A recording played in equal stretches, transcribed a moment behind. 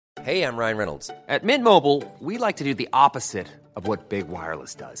Hey, I'm Ryan Reynolds. At Mint Mobile, we like to do the opposite of what Big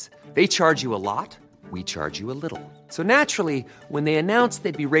Wireless does. They charge you a lot, we charge you a little. So naturally, when they announced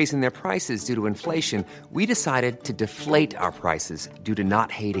they'd be raising their prices due to inflation, we decided to deflate our prices due to not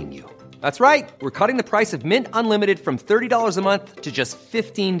hating you. That's right. We're cutting the price of Mint Unlimited from $30 a month to just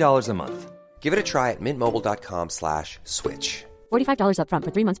 $15 a month. Give it a try at mintmobile.com/switch. $45 up front for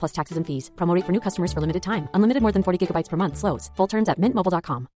 3 months plus taxes and fees. Promo rate for new customers for limited time. Unlimited more than 40 gigabytes per month. Slows full terms at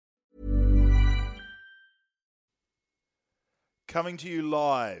mintmobile.com. Coming to you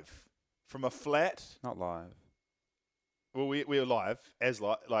live from a flat. Not live. Well, we're live,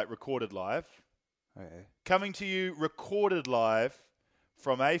 like recorded live. Okay. Coming to you recorded live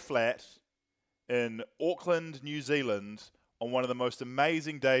from a flat in Auckland, New Zealand, on one of the most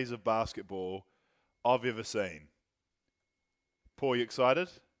amazing days of basketball I've ever seen. Paul, you excited?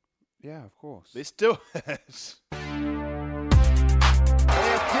 Yeah, of course. Let's do it. If you don't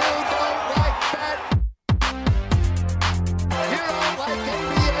like that, you don't like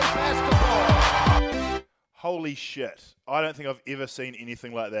NBA basketball. Holy shit. I don't think I've ever seen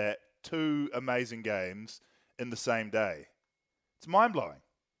anything like that. 2 amazing games in the same day. It's mind-blowing.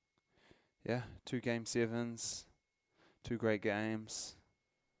 Yeah, 2 Game 7s, 2 great games.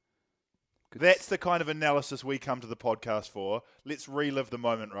 Good. That's the kind of analysis we come to the podcast for. Let's relive the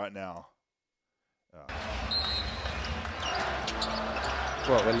moment right now.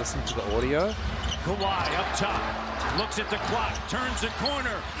 What, we're listening to the audio? Kawhi up top, looks at the clock, turns the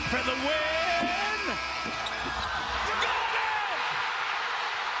corner for the win! Got it!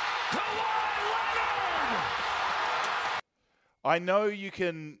 Kawhi Leonard! I know you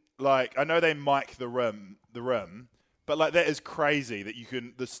can, I know they mic the rim, but that is crazy that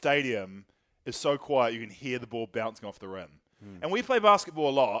the stadium is so quiet you can hear the ball bouncing off the rim. And we play basketball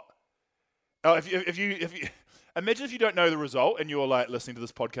a lot. If you imagine if you don't know the result and you're listening to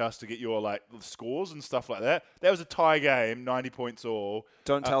this podcast to get your scores and stuff like that. That was a tie game, 90 points all.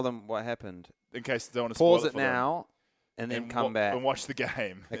 Don't tell them what happened. In case they don't want to pause spoil it for now, and then come back and watch the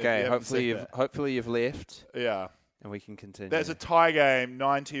game. Okay, hopefully you've left. Yeah, and we can continue. That's a tie game,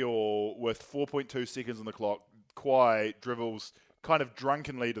 90 all, with 4.2 seconds on the clock. Kawhi dribbles kind of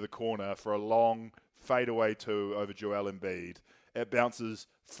drunkenly to the corner for a long fadeaway 2 over Joel Embiid. It bounces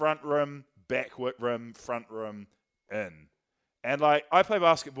front rim, back rim, front rim, in. And I play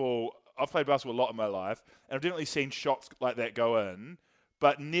basketball. I've played basketball a lot in my life, and I've definitely seen shots like that go in,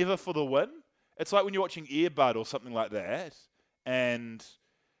 but never for the win. It's like when you're watching Earbud or something like that, and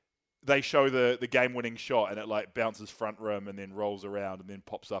they show the game-winning shot, and it bounces front rim and then rolls around and then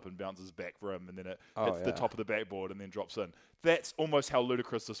pops up and bounces back rim, and then it hits the top of the backboard and then drops in. That's almost how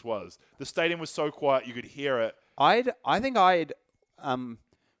ludicrous this was. The stadium was so quiet you could hear it. I think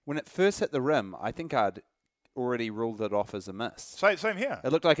when it first hit the rim, I think I'd already ruled it off as a miss. Same here.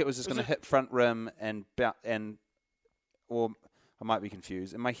 It looked like it was just going to hit front rim or I might be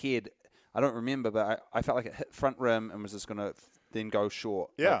confused. In my head, I don't remember, but I felt like it hit front rim and was just going to then go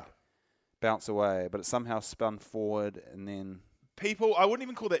short. Yeah. Bounce away, but it somehow spun forward and then... I wouldn't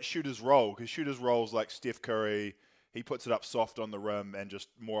even call that shooter's roll, because shooter's roll's like Steph Curry. He puts it up soft on the rim and just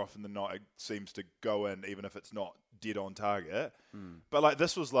more often than not it seems to go in, even if it's not dead on target. But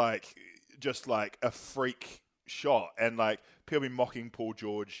this was just a freak shot. And people be mocking Paul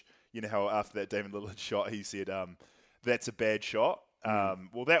George. You know how after that Damon Lillard shot, he said, that's a bad shot. Well,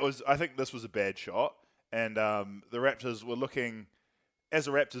 I think this was a bad shot. And the Raptors were looking... As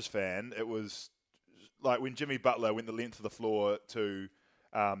a Raptors fan, it was like when Jimmy Butler went the length of the floor to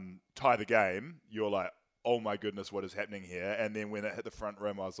tie the game, you're like, oh my goodness, what is happening here? And then when it hit the front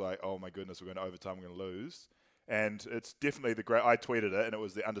rim, I was like, oh my goodness, we're going to overtime, we're going to lose. And it's definitely I tweeted it, and it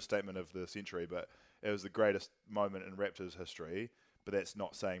was the understatement of the century, but it was the greatest moment in Raptors history, but that's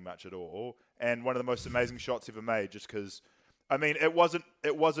not saying much at all. And one of the most amazing shots ever made, just because, it wasn't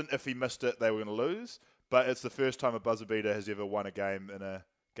if he missed it, they were going to lose. But it's the first time a buzzer beater has ever won a game in a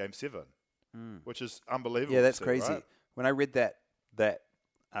Game 7, which is unbelievable. Yeah, that's crazy. Right? When I read that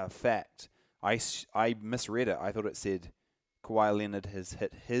fact, I misread it. I thought it said Kawhi Leonard has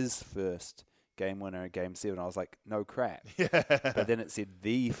hit his first game winner in Game 7. I was like, no crap. Yeah. But then it said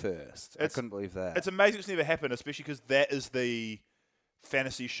the first. I couldn't believe that. It's amazing it's never happened, especially because that is the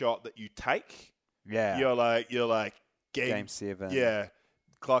fantasy shot that you take. Yeah. You're like Game 7. Yeah.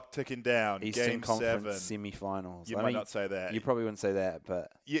 Clock ticking down. Eastern Game Conference 7. semifinals. You might not say that. You probably wouldn't say that,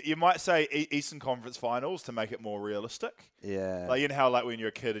 but... You might say Eastern Conference Finals to make it more realistic. Yeah. You know how when you're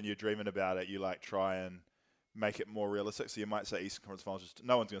a kid and you're dreaming about it, you try and make it more realistic. So you might say Eastern Conference Finals.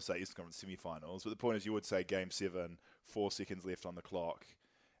 No one's going to say Eastern Conference semifinals. But the point is you would say Game 7, 4 seconds left on the clock.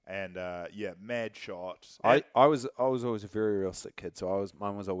 And mad shot. I was always a very realistic kid, so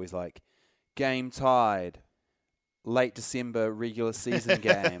mine was always like game tied, late December regular season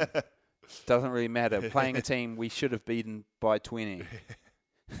game. Doesn't really matter. Playing a team we should have beaten by 20.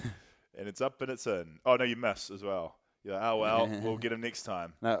 And it's up and it's in. Oh no, you miss as well. You're like, oh well, we'll get him next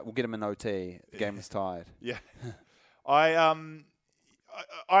time. No, we'll get him in OT. The game was tied. Yeah. I'm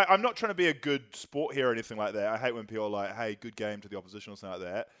not trying to be a good sport here or anything like that. I hate when people are like, hey, good game to the opposition or something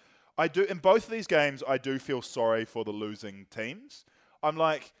like that. I do in both of these games. I do feel sorry for the losing teams. I'm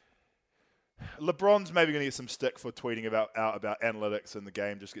like, LeBron's maybe going to get some stick for tweeting about analytics, and the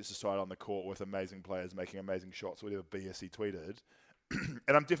game just gets decided on the court with amazing players making amazing shots, whatever BS he tweeted.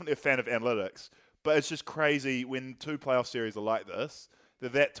 And I'm definitely a fan of analytics, but it's just crazy when two playoff series are like this. They're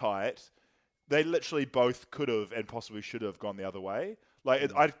that tight. They literally both could have and possibly should have gone the other way.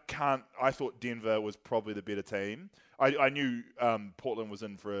 Like I thought Denver was probably the better team. I knew Portland was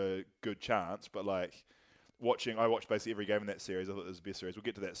in for a good chance, but like I watched basically every game in that series. I thought it was the best series. We'll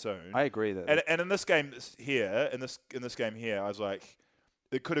get to that soon. I agree that. And in this game here, in this game here, I was like,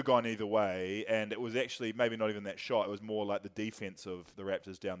 it could have gone either way, and it was actually maybe not even that shot. It was more like the defense of the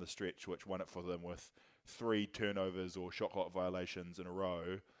Raptors down the stretch, which won it for them with 3 turnovers or shot clock violations in a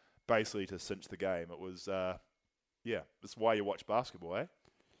row, basically to cinch the game. It was, that's why you watch basketball, eh?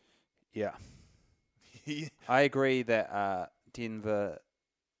 Yeah. I agree that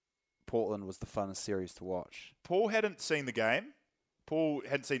Denver-Portland was the funnest series to watch. Paul hadn't seen the game. Paul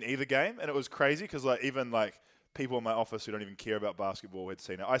hadn't seen either game, and it was crazy because even people in my office who don't even care about basketball had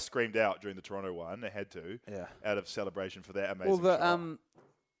seen it. I screamed out during the Toronto one. I had to, out of celebration for that amazing shot.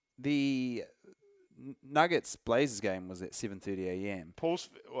 The Nuggets Blazers game was at 7:30 a.m. Paul's,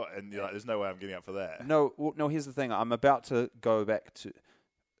 and you're like, there's no way I'm getting up for that. No. Here's the thing. I'm about to go back to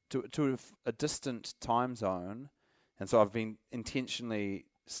a distant time zone, and so I've been intentionally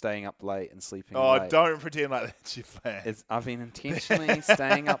staying up late and sleeping late. Don't pretend like that's your plan. I've been intentionally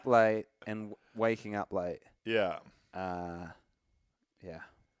staying up late and waking up late. Yeah. Yeah.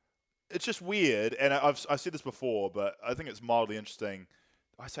 It's just weird, and I've said this before, but I think it's mildly interesting.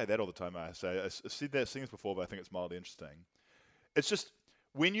 I say that all the time. I've said this before, but I think it's mildly interesting. It's just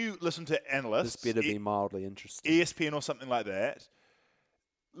when you listen to analysts, this better be mildly interesting. ESPN or something like that.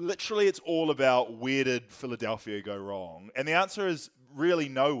 Literally, it's all about where did Philadelphia go wrong, and the answer is really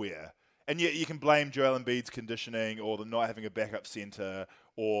nowhere. And yet, you can blame Joel Embiid's conditioning, or the not having a backup center,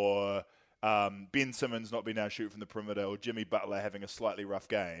 or Ben Simmons not being able to shoot from the perimeter, or Jimmy Butler having a slightly rough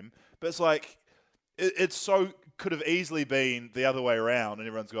game. But it's like, it could have easily been the other way around, and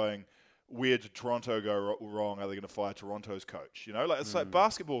everyone's going, where did Toronto go wrong? Are they going to fire Toronto's coach? It's like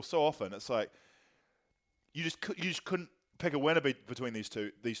basketball so often. It's like, you just couldn't pick a winner between these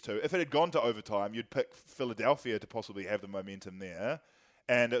two. If it had gone to overtime, you'd pick Philadelphia to possibly have the momentum there.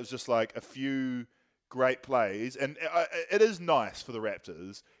 And it was just like a few great plays, and it is nice for the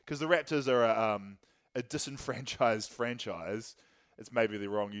Raptors because the Raptors are a disenfranchised franchise. It's maybe the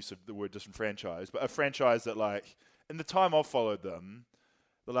wrong use of the word disenfranchised, but a franchise that, like, in the time I've followed them,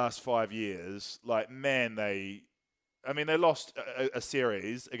 the last 5 years, they lost a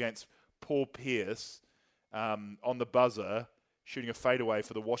series against Paul Pierce on the buzzer, shooting a fadeaway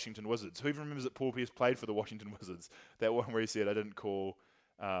for the Washington Wizards. Who even remembers that Paul Pierce played for the Washington Wizards? That one where he said, I didn't call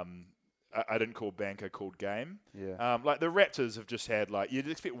bank, I called game. Yeah. The Raptors have just had, you'd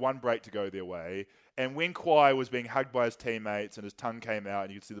expect one break to go their way. And when Kawhi was being hugged by his teammates and his tongue came out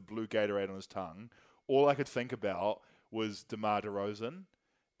and you could see the blue Gatorade on his tongue, all I could think about was DeMar DeRozan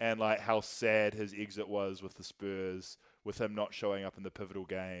and, how sad his exit was with the Spurs, with him not showing up in the pivotal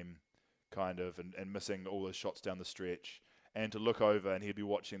game, kind of, and missing all his shots down the stretch. And to look over and he'd be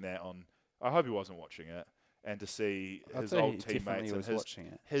watching that I hope he wasn't watching it. And to see his old teammates and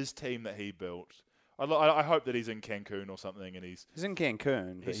his team that he built. I hope that he's in Cancun or something, and he's in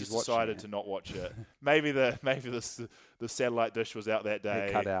Cancun, but he's just decided to not watch it. maybe the satellite dish was out that day,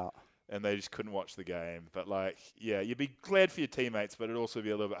 cut out, and they just couldn't watch the game. But you'd be glad for your teammates, but it'd also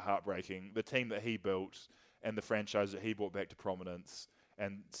be a little bit heartbreaking. The team that he built and the franchise that he brought back to prominence,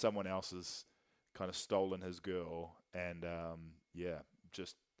 and someone else has kind of stolen his girl, and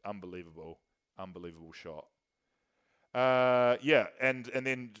just unbelievable shot. And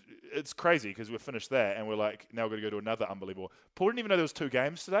then it's crazy because we've finished that and we're like, now we're going to go to another unbelievable. Paul didn't even know there was 2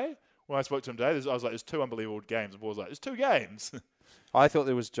 games today. When I spoke to him today, I was like, there's 2 unbelievable games. And Paul was like, there's 2 games. I thought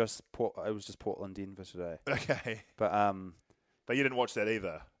it was just Portland Denver today. Okay, but you didn't watch that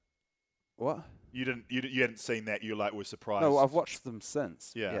either. What? You hadn't seen that. You were surprised. No, I've watched them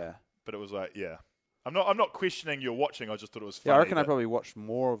since. Yeah. But it was I'm not questioning your watching. I just thought it was funny. Yeah, I reckon I probably watched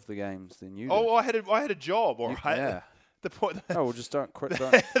more of the games than you did. Oh, I had a job, all right. Yeah. The point. Oh, well, just don't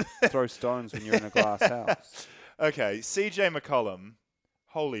throw stones when you're in a glass house. Okay, CJ McCollum.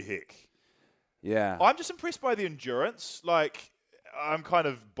 Holy heck. Yeah. I'm just impressed by the endurance. Like, I'm kind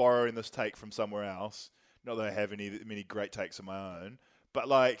of borrowing this take from somewhere else. Not that I have many great takes of my own. But,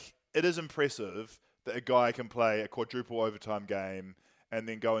 like, it is impressive that a guy can play a quadruple overtime game and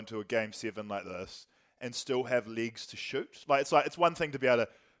then go into a game 7 like this and still have legs to shoot. It's one thing to be able to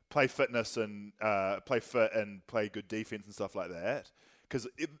play fitness and play fit and play good defense and stuff like that, because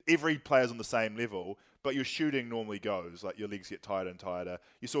every player's on the same level, but your shooting normally goes. Like, your legs get tighter and tighter.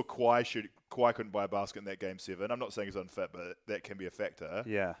 You saw Kawhai shoot. Kawhai couldn't buy a basket in that game 7. I'm not saying he's unfit, but that can be a factor.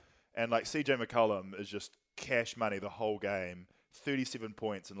 Yeah. And, like, CJ McCollum is just cash money the whole game. 37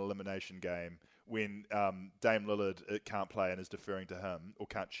 points in an elimination game when Dame Lillard can't play and is deferring to him, or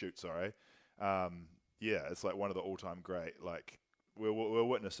can't shoot, sorry. Yeah, it's like one of the all-time great. Like, we're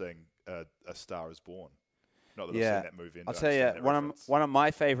witnessing a star is born. Not that I've seen that movie. I'll tell you, one of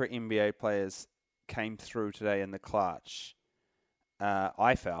my favorite NBA players came through today in the clutch.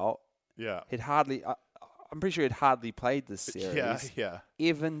 I felt. Yeah. I'm pretty sure he'd hardly played this series. Yeah.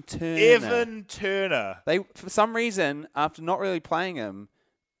 Evan Turner. Evan Turner. They, for some reason, after not really playing him,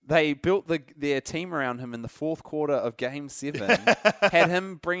 they built their team around him in the fourth quarter of Game 7. Had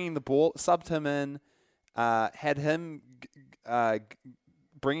him bringing the ball, subbed him in, had him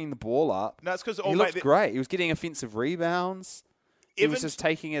bringing the ball up. No, it's because he looked great. He was getting offensive rebounds. He was just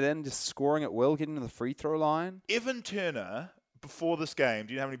taking it in, just scoring at will, getting to the free throw line. Evan Turner, before this game,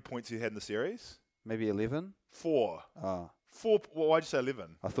 do you know how many points he had in the series? Maybe 11? 4. Oh. 4. Well, why'd you say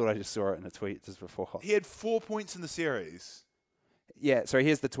 11? I thought I just saw it in a tweet just before. He had 4 points in the series. Yeah, so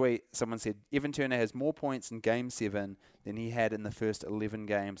here's the tweet. Someone said, Evan Turner has more points in Game 7 than he had in the first 11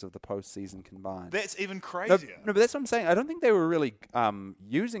 games of the postseason combined. That's even crazier. No, but that's what I'm saying. I don't think they were really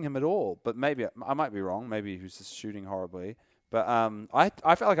using him at all. But maybe I might be wrong. Maybe he was just shooting horribly. But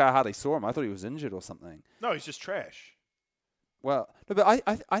I felt like I hardly saw him. I thought he was injured or something. No, he's just trash. Well, no, but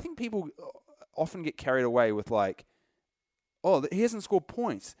I think people often get carried away with like, oh, he hasn't scored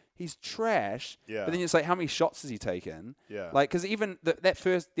points. He's trash. Yeah. But then it's like, how many shots has he taken? Yeah. Like, because even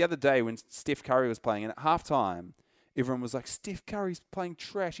the other day when Steph Curry was playing, and at halftime, everyone was like, Steph Curry's playing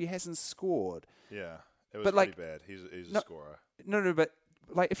trash. He hasn't scored. Yeah. It was pretty bad. He's a scorer. No, but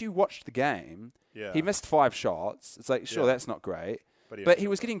like if you watched the game, he missed 5 shots. It's like, sure, that's not great. But he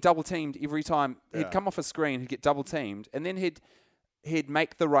was getting double teamed every time. He'd come off a screen, he'd get double teamed, and then he'd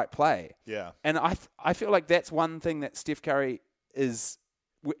make the right play. Yeah. And I feel like that's one thing that Steph Curry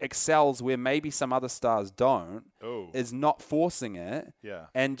excels where maybe some other stars don't, is not forcing it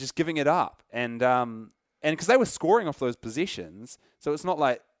and just giving it up. And because they were scoring off those possessions, so it's not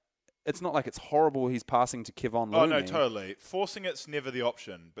like it's horrible he's passing to Kevon Looney. Oh, no, totally. Forcing it's never the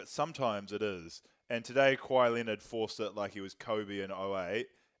option, but sometimes it is. And today, Kawhi Leonard forced it like he was Kobe in 2008,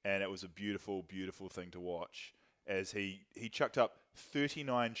 and it was a beautiful, beautiful thing to watch as he chucked up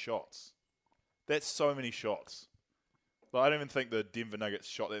 39 shots. That's so many shots. Like, I don't even think the Denver Nuggets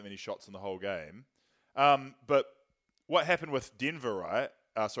shot that many shots in the whole game. But what happened with Denver, right?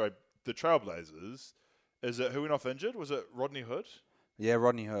 The Trailblazers, is it who went off injured? Was it Rodney Hood? Yeah,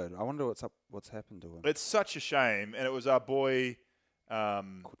 Rodney Hood. I wonder what's happened to him. It's such a shame, and it was our boy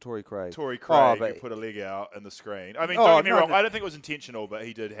Torrey Craig. Who put a leg out in the screen. I mean, don't get me wrong. I don't think it was intentional, but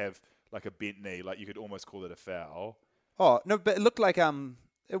he did have like a bent knee. Like, you could almost call it a foul. Oh no, but it looked like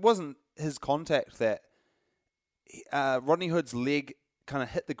it wasn't his contact that Rodney Hood's leg kind of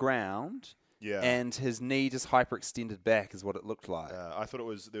hit the ground. Yeah. And his knee just hyperextended back is what it looked like. I thought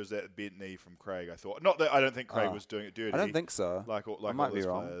there was that bent knee from Craig. I thought, not that I don't think Craig was doing it dirty. I don't think so. Like I might all be those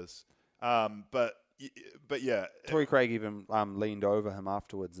wrong. players. But yeah. Torrey Craig even leaned over him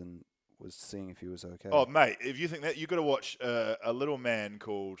afterwards and was seeing if he was okay. Oh, mate, if you think that, you've got to watch a little man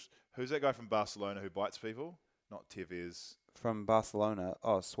called, who's that guy from Barcelona who bites people? Not Tevez. From Barcelona.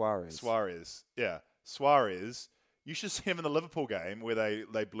 Oh, Suarez. Yeah. Suarez. You should see him in the Liverpool game where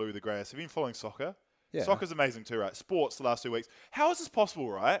they blew the grass. Have you been following soccer? Yeah. Soccer's amazing too, right? Sports the last 2 weeks. How is this possible,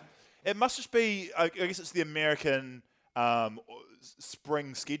 right? It must just be, I guess it's the American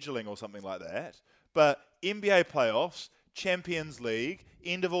spring scheduling or something like that. But NBA playoffs, Champions League,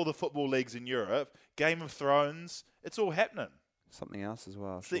 end of all the football leagues in Europe, Game of Thrones, it's all happening. Something else as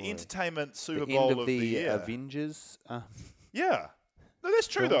well. It's the entertainment Super the Bowl end of the year. Avengers. Yeah. No, that's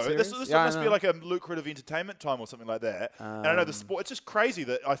true, though. This must be like a lucrative entertainment time or something like that. And I know the sport. It's just crazy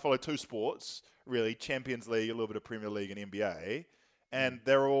that I follow 2 sports, really, Champions League, a little bit of Premier League and NBA, and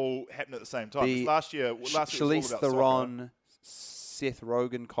they're all happening at the same time. Last year was all about soccer. Seth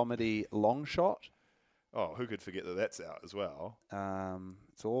Rogen comedy Long Shot. Oh, who could forget that that's out as well?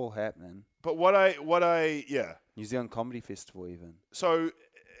 It's all happening. But what I New Zealand Comedy Festival even. So,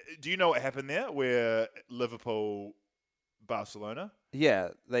 do you know what happened there? Where Barcelona? Yeah,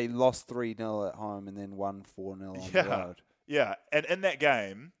 they lost 3-0 at home and then won 4-0 on the road. Yeah, and in that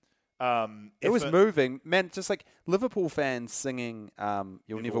game, it was moving. Man, just like Liverpool fans singing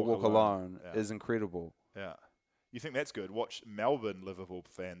You'll Never Walk Alone is incredible. Yeah. You think that's good? Watch Melbourne Liverpool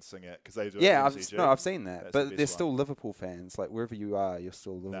fans sing it because they do it. Yeah, MCG. I've seen that. That's but they're still Liverpool fans. Like, wherever you are, you're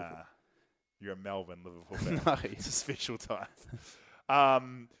still Liverpool. Nah, you're a Melbourne Liverpool fan. No. It's a special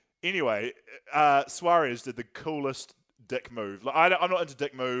time. Anyway, Suarez did the coolest dick move. Like, I'm not into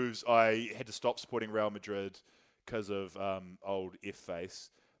dick moves. I had to stop supporting Real Madrid because of old F-face.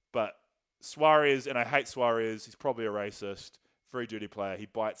 But Suarez, and I hate Suarez, he's probably a racist, very dirty player. He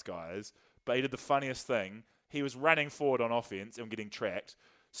bites guys. But he did the funniest thing. He was running forward on offense and getting tracked.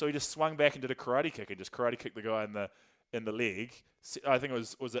 So he just swung back and did a karate kick and just karate kicked the guy in the leg. I think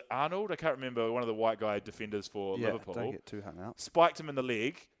it was it Arnold? I can't remember, one of the white guy defenders for Liverpool. Don't get too hung out. Spiked him in the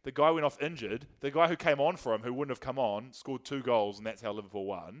leg. The guy went off injured. The guy who came on for him, who wouldn't have come on, scored 2 goals, and that's how Liverpool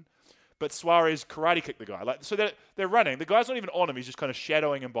won. But Suarez karate kicked the guy. So they're running. The guy's not even on him. He's just kind of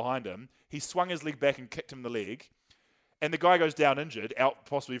shadowing him behind him. He swung his leg back and kicked him in the leg. And the guy goes down injured, out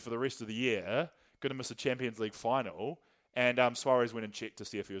possibly for the rest of the year, going to miss a Champions League final. And Suarez went and checked to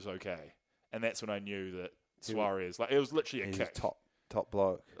see if he was okay. And that's when I knew that Suarez, it was literally a kick. Top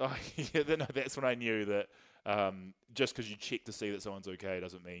bloke. Oh, yeah, that's when I knew that just because you check to see that someone's okay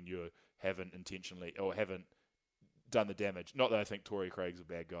doesn't mean you haven't intentionally or haven't done the damage. Not that I think Torrey Craig's a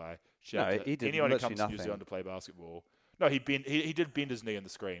bad guy. No, he did anyone who comes nothing. to New Zealand to play basketball. No, he did bend his knee in the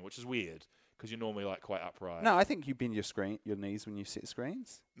screen, which is weird because you're normally quite upright. No, I think you bend your knees when you set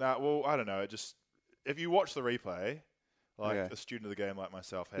screens. No, well, I don't know. If you watch the replay, a student of the game like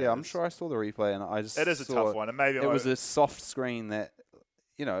myself has. Yeah, I'm sure I saw the replay and I just it is a tough one, and maybe it was a soft screen that.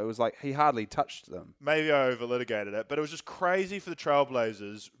 It was like he hardly touched them. Maybe I over-litigated it, but it was just crazy for the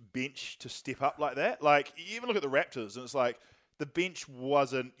Trailblazers bench to step up like that. Like, you even look at the Raptors, and it's like the bench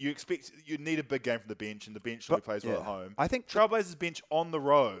wasn't... You need a big game from the bench, and the bench only plays well at home. I think Trailblazers bench on the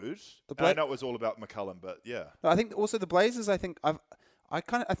road... I know it was all about McCullum, but yeah. No, I think also the Blazers, I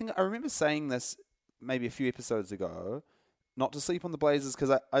remember saying this maybe a few episodes ago... Not to sleep on the Blazers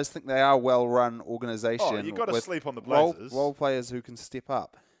because I just think they are a well-run organisation. Oh, you've got to sleep on the Blazers. Role players who can step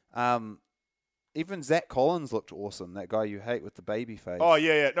up. Even Zach Collins looked awesome. That guy you hate with the baby face. Oh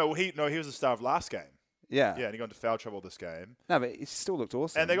yeah. No, he was the star of last game. Yeah. Yeah, and he got into foul trouble this game. No, but he still looked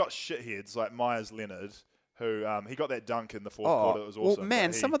awesome. And they got shitheads like Myers Leonard, who he got that dunk in the fourth quarter. It was awesome. Well,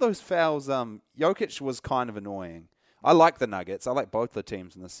 man, some of those fouls. Jokic was kind of annoying. I like the Nuggets. I like both the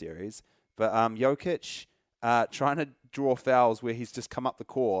teams in this series, but Jokic trying to draw fouls where he's just come up the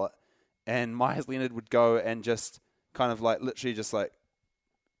court and Myers Leonard would go and just kind of literally just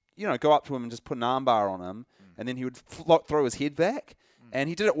go up to him and just put an armbar on him and then he would throw his head back and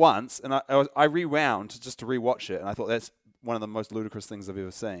he did it once and I rewound just to rewatch it and I thought that's one of the most ludicrous things I've ever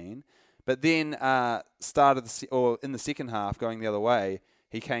seen. But then in the second half going the other way,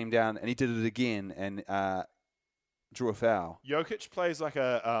 he came down and he did it again and drew a foul. Jokic plays like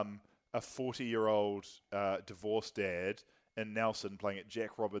a 40-year-old divorced dad in Nelson playing at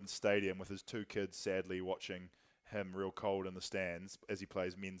Jack Robins Stadium with his 2 kids sadly watching him real cold in the stands as he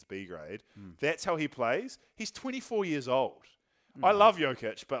plays men's B grade. That's how he plays. He's 24 years old. I love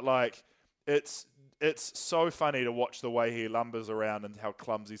Jokic, but it's so funny to watch the way he lumbers around and how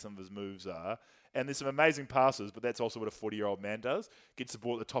clumsy some of his moves are. And there's some amazing passes, but that's also what a 40-year-old man does. Gets the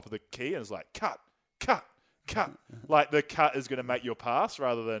ball at the top of the key and is like, cut. Like the cut is going to make your pass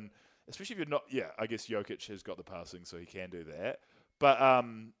rather than... Especially if you're not, I guess Jokic has got the passing, so he can do that. But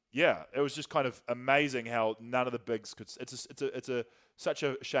it was just kind of amazing how none of the bigs could. It's such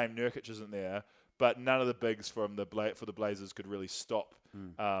a shame Nurkic isn't there, but none of the bigs for the Blazers could really stop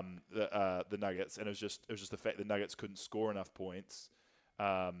the Nuggets, and it was just the fact the Nuggets couldn't score enough points.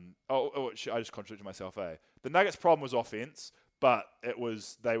 I just contradicted myself. The Nuggets' problem was offense, but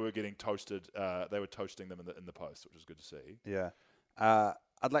they were getting toasted. They were toasting them in the post, which was good to see. Yeah.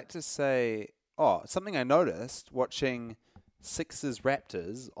 I'd like to say, something I noticed watching Sixers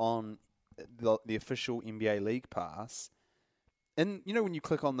Raptors on the official NBA League Pass. And, when you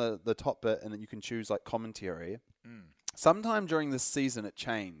click on the top bit and then you can choose commentary, sometime during this season it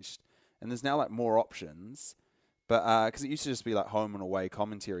changed. And there's now more options. But because it used to just be home and away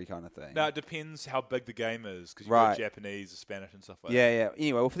commentary kind of thing. No, it depends how big the game is because you've got Japanese, Spanish and stuff like that. Yeah.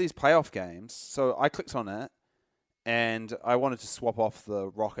 Anyway, for these playoff games, so I clicked on it. And I wanted to swap off the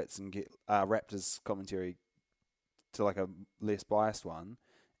Rockets and get Raptors commentary to a less biased one.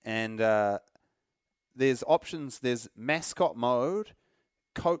 And there's options. There's mascot mode,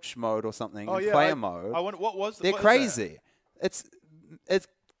 coach mode or something, Oh, in yeah, player mode. I wonder, what was They're what is crazy. It's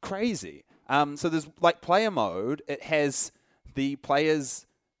crazy. So there's like player mode. It has the players'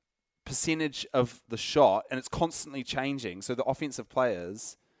 percentage of the shot, and it's constantly changing. So the offensive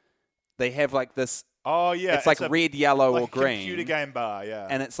players, they have like this. Oh yeah, it's like red, yellow, like or green. Computer game bar, yeah.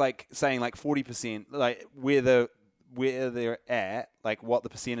 And it's like saying like 40%, like where they're at, like what the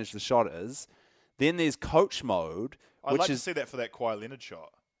percentage of the shot is. Then there's coach mode, I'd which like is to see that for that Kawhi Leonard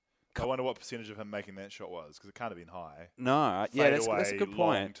shot. I wonder what percentage of him making that shot was, because it can't have been high. no, yeah, Fade that's a good away,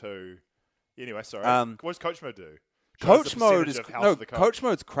 point. long too. Anyway, sorry. What does coach mode do? Shows Coach the mode percentage is of health no. of the Coach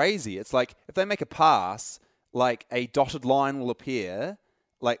mode's crazy. It's like if they make a pass, like a dotted line will appear,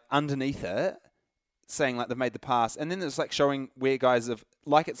 like underneath it, saying like they've made the pass, and then it's like showing where guys have,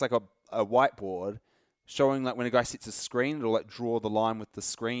 like it's like a whiteboard, showing like when a guy sets a screen, it'll like draw the line with the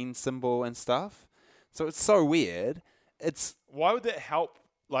screen symbol and stuff. So it's so weird. It's Why would that help?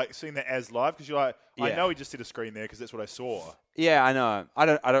 Like seeing that as live, because you're like, I Yeah. know he just set a screen there because that's what I saw. yeah, I know.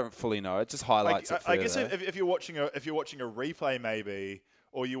 I don't fully know. It just highlights it I further. guess if you're watching a replay maybe,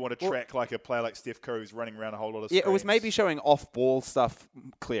 or you want to track like a player like Steph Curry who's running around a whole lot of Yeah, screens. it was maybe showing off-ball stuff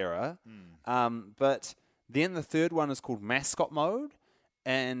clearer. But then the third one is called mascot mode,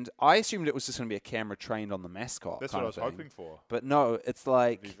 and I assumed it was just going to be a camera trained on the mascot. That's kind what I of was thing. hoping for. But no, it's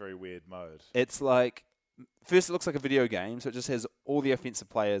like It'd be very weird mode. it's like first it looks like a video game, so it just has all the offensive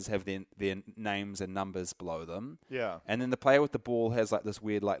players have their names and numbers below them. Yeah. And then the player with the ball has like this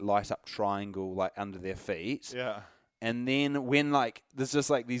weird like light up triangle like under their feet. Yeah. And then when like there's just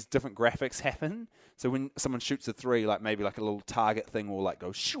like these different graphics happen. So when someone shoots a three, like maybe like a little target thing will like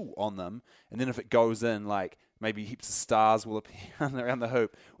go shoo on them. And then if it goes in, like maybe heaps of stars will appear around the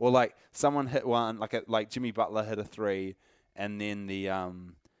hoop. Or like someone hit one, like Jimmy Butler hit a three, and then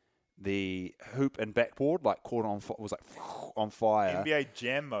the hoop and backboard like caught on was like on fire. NBA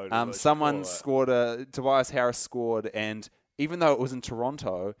Jam mode. Someone scored Tobias Harris scored, and even though it was in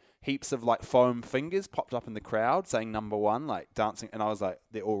Toronto, heaps of like foam fingers popped up in the crowd saying number one, like dancing. And I was like,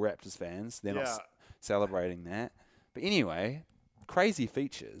 they're all Raptors fans. They're not celebrating that. But anyway, crazy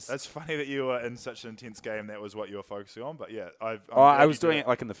features. That's funny that you were in such an intense game. That was what you were focusing on. But yeah, I was doing it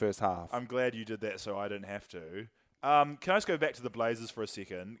like in the first half. I'm glad you did that, so I didn't have to. Can I just go back to the Blazers for a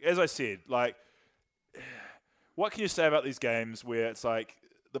second? As I said, like, what can you say about these games where it's like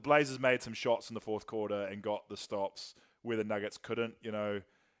the Blazers made some shots in the fourth quarter and got the stops where the Nuggets couldn't? You know,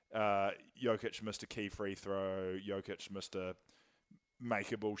 Jokic missed a key free throw. Jokic missed a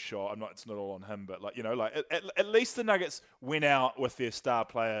makeable shot. It's not all on him, but like, you know, like at least the Nuggets went out with their star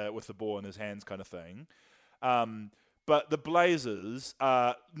player with the ball in his hands, kind of thing. But the Blazers,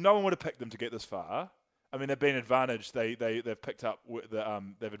 no one would have picked them to get this far. I mean, they've been advantaged. They've picked up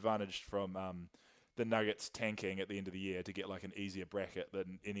they've advantaged from the Nuggets tanking at the end of the year to get like an easier bracket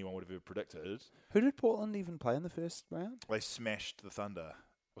than anyone would have ever predicted. Who did Portland even play in the first round? They smashed the Thunder.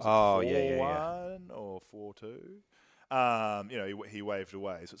 Was it 4-1 or 4-2? You know, he waved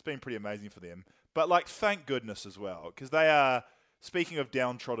away. So it's been pretty amazing for them. But like, thank goodness as well, because they are, speaking of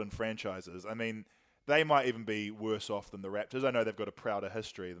downtrodden franchises, I mean, they might even be worse off than the Raptors. I know they've got a prouder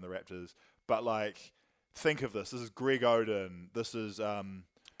history than the Raptors, but like, think of this. This is Greg Oden. This is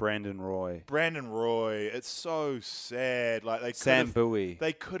Brandon Roy. It's so sad. Like Sam Bowie.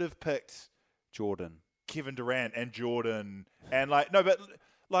 They could have picked Jordan. Kevin Durant and Jordan, and like no, but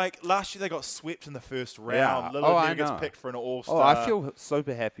like last year they got swept in the first round. Yeah. Lillard never gets picked for an All-Star. Oh, I feel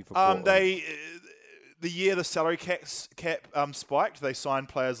super happy for Portland. The year the salary cap spiked, they signed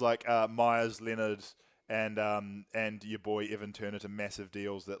players like Myers Leonard and your boy Evan Turner to massive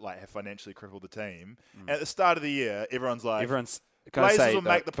deals that like have financially crippled the team. And at the start of the year, everyone's like, Blazers will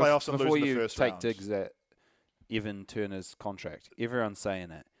make the playoffs and lose in the first round. Before you take digs at Evan Turner's contract, everyone's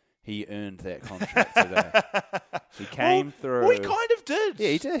saying it. He earned that contract today. He came through. Well, he kind of did. Yeah,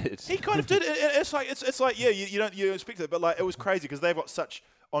 he did. He kind of did. It's like yeah, you don't expect it, but like it was crazy because they've got such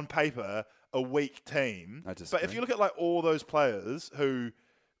on paper a weak team. But if you look at like all those players who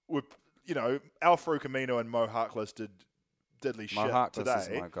were, you know, Al-Farouq Amino and Mo Harkless did diddly shit Harkless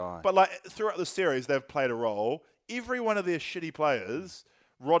today. is my guy. But like throughout the series, they've played a role. Every one of their shitty players,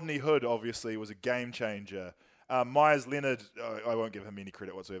 Rodney Hood obviously was a game changer. Myers Leonard, I won't give him any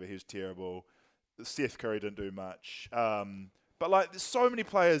credit whatsoever. He was terrible. Seth Curry didn't do much. But like, there's so many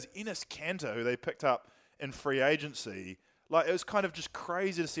players. Enes Kanter, who they picked up in free agency. Like, it was kind of just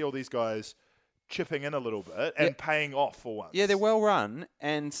crazy to see all these guys chipping in a little bit and paying off for once. Yeah, they're well run,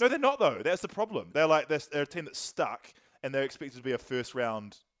 and no, they're not though. That's the problem. They're a team that's stuck, and they're expected to be a first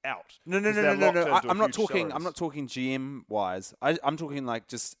round out. No. I'm not talking GM wise. I'm talking like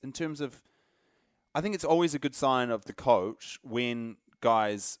just in terms of. I think it's always a good sign of the coach when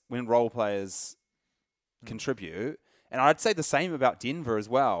guys, when role players contribute, and I'd say the same about Denver as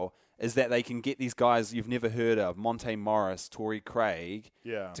well, is that they can get these guys you've never heard of, Monte Morris, Torrey Craig,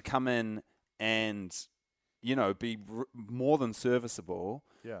 to come in and, be more than serviceable.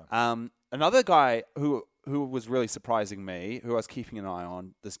 Yeah. Another guy who was really surprising me, who I was keeping an eye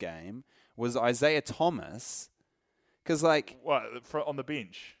on this game, was Isaiah Thomas. Because, on the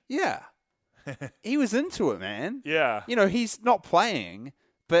bench? Yeah. He was into it, man. Yeah. He's not playing,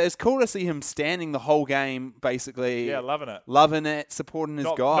 but it's cool to see him standing the whole game, basically. Yeah, loving it. Loving it, supporting his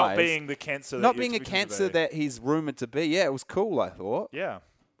guys. Not being the cancer that Not being a cancer that he's rumoured to be. Yeah, it was cool, I thought. Yeah.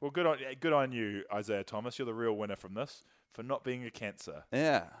 Well, good on you, Isaiah Thomas. You're the real winner from this, for not being a cancer.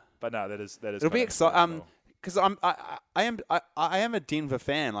 Yeah. But no, that is. It'll be exciting. Because I am a Denver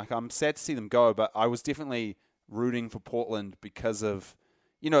fan. I'm sad to see them go, but I was definitely rooting for Portland because of,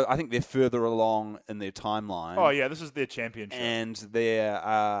 I think they're further along in their timeline. Oh yeah, this is their championship, and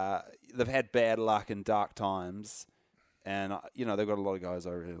they've had bad luck in dark times, and they've got a lot of guys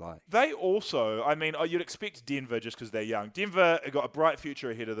I really like. They also, you'd expect Denver just because they're young. Denver have got a bright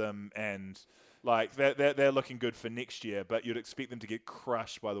future ahead of them, and they're looking good for next year. But you'd expect them to get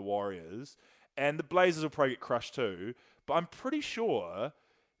crushed by the Warriors, and the Blazers will probably get crushed too. But I'm pretty sure,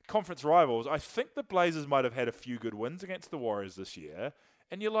 conference rivals, I think the Blazers might have had a few good wins against the Warriors this year.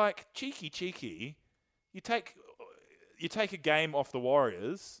 And you're like, cheeky. You take a game off the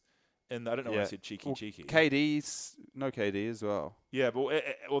Warriors, and I don't know why I said cheeky. No KD as well. Yeah,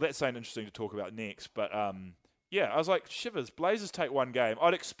 but that's something interesting to talk about next. But I was like, shivers. Blazers take one game.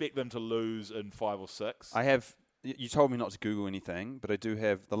 I'd expect them to lose in 5 or 6. You told me not to Google anything, but I do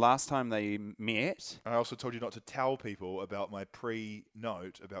have the last time they met. I also told you not to tell people about my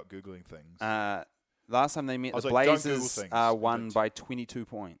pre-note about Googling things. Last time they met, the Blazers won by 22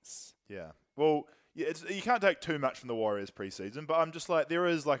 points. Yeah. Well, you can't take too much from the Warriors preseason, but I'm just like, there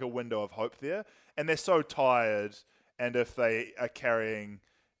is a window of hope there, and they're so tired, and if they are carrying,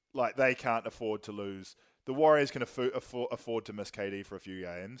 they can't afford to lose. The Warriors can afford to miss KD for a few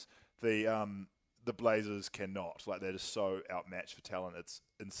games. The Blazers cannot. They're just so outmatched for talent. It's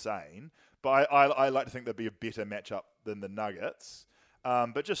insane. But I like to think there'd be a better matchup than the Nuggets.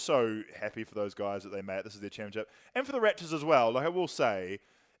 But just so happy for those guys that they made. This is their championship. And for the Raptors as well. I will say,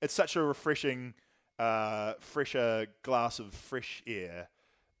 it's such a refreshing, fresher glass of fresh air.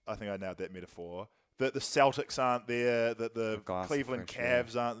 I think I nailed that metaphor. That the Celtics aren't there. That the Cleveland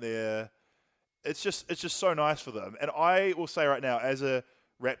Cavs aren't there. It's just so nice for them. And I will say right now, as a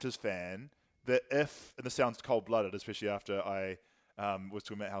Raptors fan, that and this sounds cold-blooded, especially after I was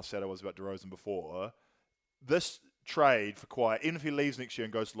talking about how sad I was about DeRozan before, this trade for Kawhi, even if he leaves next year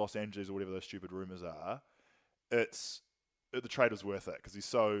and goes to Los Angeles or whatever those stupid rumors are, the trade was worth it because he's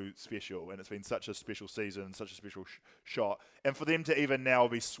so special and it's been such a special season, such a special shot. And for them to even now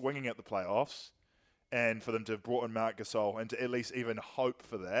be swinging at the playoffs and for them to have brought in Marc Gasol and to at least even hope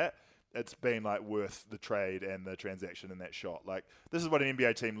for that, it's been worth the trade and the transaction and that shot. This is what an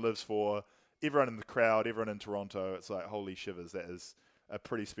NBA team lives for. Everyone in the crowd, everyone in Toronto, it's holy shivers, that is a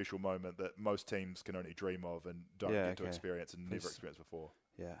pretty special moment that most teams can only dream of and don't get to experience and never experienced before.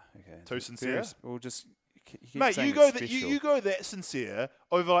 Yeah, okay. Too sincere? We'll just... Mate, you go that sincere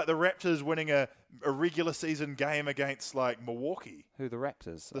over the Raptors winning a regular season game against Milwaukee. Who, the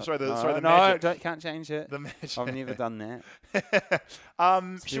Raptors? The Magic. No, can't change it. The Magic. I've never done that.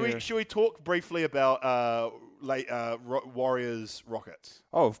 Should we talk briefly about Warriors Rockets?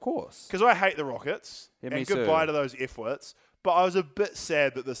 Oh, of course. Because I hate the Rockets. Yeah, and goodbye to those F-words. But I was a bit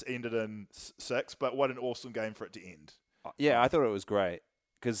sad that this ended in 6. But what an awesome game for it to end. Yeah, I thought it was great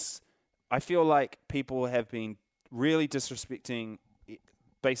because I feel like people have been really disrespecting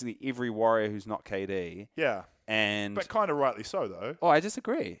basically every Warrior who's not KD. Yeah. But kind of rightly so, though. Oh, I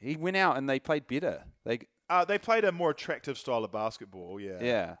disagree. He went out and they played better. They played a more attractive style of basketball, yeah.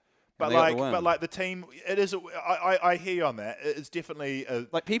 Yeah. But the team, it is. I hear you on that. It's definitely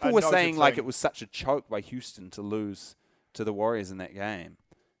people were saying it was such a choke by Houston to lose to the Warriors in that game.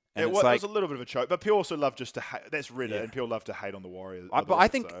 And it was a little bit of a choke, but people also love just to hate. That's Reddit, and people love to hate on the Warriors. But I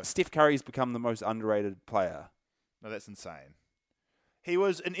think Steph Curry's become the most underrated player. No, that's insane. He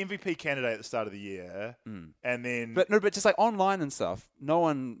was an MVP candidate at the start of the year, and then... But just online and stuff, no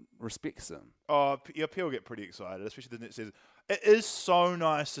one respects him. Oh, people get pretty excited, especially the next season. It is so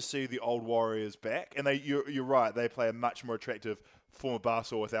nice to see the old Warriors back, and you're right, they play a much more attractive form of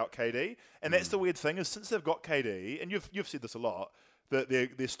basketball without KD, and that's the weird thing, is since they've got KD, and you've said this a lot, that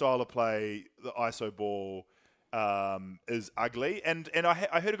their style of play, the ISO ball, is ugly, and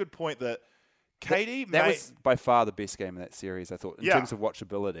I heard a good point that KD, that was by far the best game of that series, I thought, in terms of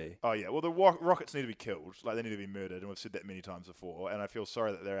watchability. Oh, yeah. Well, the Rockets need to be killed. Like, they need to be murdered, and we've said that many times before, and I feel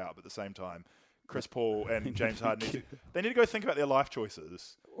sorry that they're out, but at the same time, Chris Paul and James Harden they need to go think about their life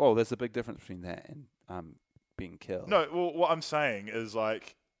choices. Oh, there's a big difference between that and being killed. No, well, what I'm saying is,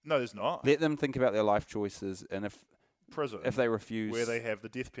 like, no, there's not. Let them think about their life choices, and Prison. If they refuse... Where they have the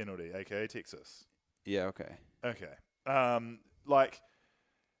death penalty, a.k.a. Texas. Yeah, okay. Okay. Like,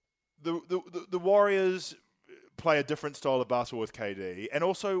 the Warriors play a different style of basketball with KD, and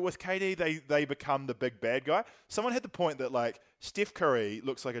also with KD, they become the big bad guy. Someone had the point that, like, Steph Curry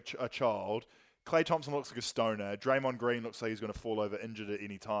looks like a child, Klay Thompson looks like a stoner, Draymond Green looks like he's going to fall over injured at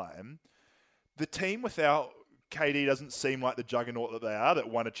any time. The team without KD doesn't seem like the juggernaut that they are, that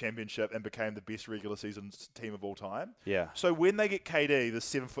won a championship and became the best regular season team of all time. Yeah. So when they get KD, the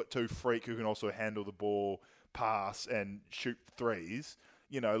 7'2" freak who can also handle the ball, pass, and shoot threes,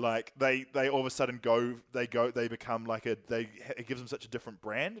 you know, like they all of a sudden they become like it gives them such a different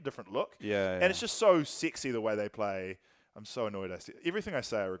brand, a different look. Yeah. And it's just so sexy the way they play. I'm so annoyed. Everything I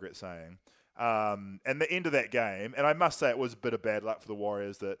say, I regret saying. And the end of that game, and I must say it was a bit of bad luck for the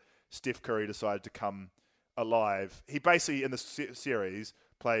Warriors that Steph Curry decided to come alive. He basically, in the series,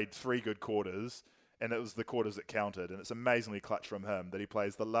 played 3 good quarters, and it was the quarters that counted. And it's amazingly clutch from him that he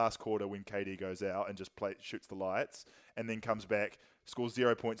plays the last quarter when KD goes out and just shoots the lights, and then comes back, scores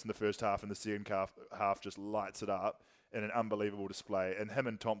 0 points in the first half, and the second half just lights it up in an unbelievable display. And him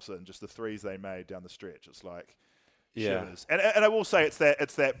and Thompson, just the threes they made down the stretch, it's like... Yeah. Shivers. And I will say it's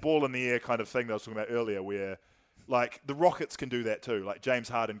that ball in the air kind of thing that I was talking about earlier where, like, the Rockets can do that too. Like, James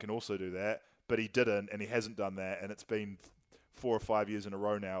Harden can also do that, but he didn't, and he hasn't done that, and it's been 4 or 5 years in a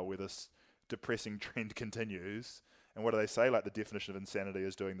row now where this depressing trend continues. And what do they say? Like, the definition of insanity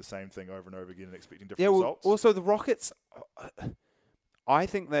is doing the same thing over and over again and expecting different results. Also, the Rockets, I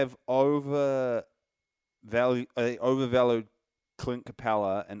think they've overvalued Clint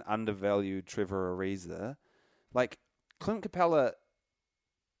Capella and undervalued Trevor Ariza. Like, Clint Capella,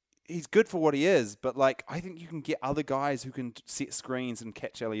 he's good for what he is, but, like, I think you can get other guys who can set screens and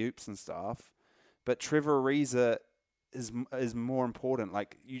catch alley-oops and stuff. But Trevor Ariza is more important.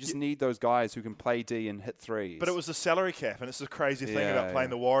 Like, you just need those guys who can play D and hit threes. But it was the salary cap, and it's the crazy thing about playing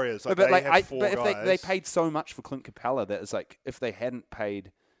the Warriors. Like, if they paid so much for Clint Capella that it's like, if they hadn't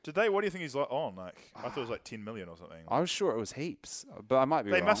paid... Did they? What do you think he's on? Like, I thought it was like $10 million or something. I was sure it was heaps, but I might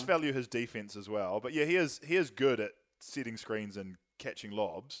be wrong. They must value his defense as well. But yeah, he is good at setting screens and catching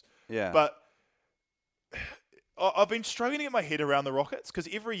lobs. Yeah. But I've been struggling to get my head around the Rockets because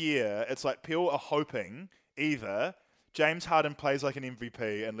every year it's like people are hoping either James Harden plays like an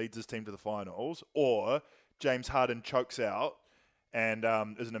MVP and leads his team to the finals, or James Harden chokes out and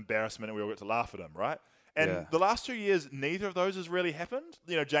is an embarrassment and we all get to laugh at him, right? And the last 2 years, neither of those has really happened.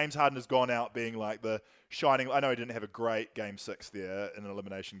 You know, James Harden has gone out being like the shining... I know he didn't have a great Game 6 there in an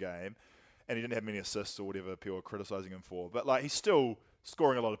elimination game, and he didn't have many assists or whatever people are criticizing him for. But, like, he's still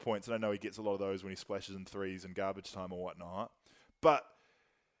scoring a lot of points, and I know he gets a lot of those when he splashes in threes in garbage time or whatnot. But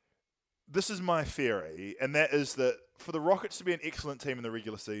this is my theory, and that is that for the Rockets to be an excellent team in the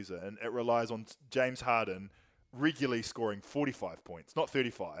regular season, it relies on James Harden regularly scoring 45 points, not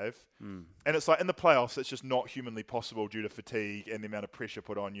 35. And it's like in the playoffs, it's just not humanly possible due to fatigue and the amount of pressure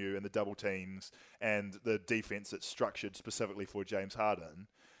put on you and the double teams and the defense that's structured specifically for James Harden.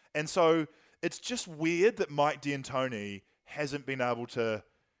 And so it's just weird that Mike D'Antoni hasn't been able to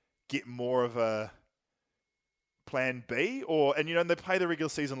get more of a plan B and they play the regular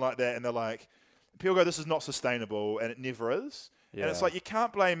season like that and they're like, people go, this is not sustainable, and it never is. Yeah. And it's like you can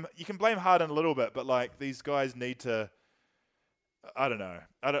blame Harden a little bit, but like these guys need to. I don't know.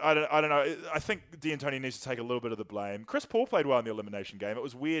 I don't know. I think D'Antoni needs to take a little bit of the blame. Chris Paul played well in the elimination game. It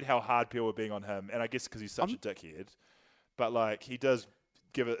was weird how hard people were being on him, and I guess because he's such a dickhead. But like he does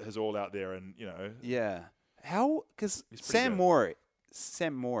give it his all out there, and Yeah. How? Because Daryl Morey.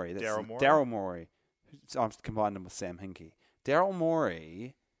 I've combined him with Sam Hinkie. Daryl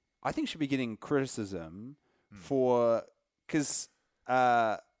Morey, I think should be getting criticism for. Because,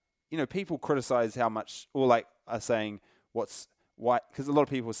 people criticize how much, or like are saying what's why, because a lot of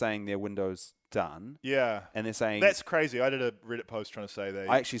people are saying their window's done. Yeah. And they're saying... That's crazy. I did a Reddit post trying to say that.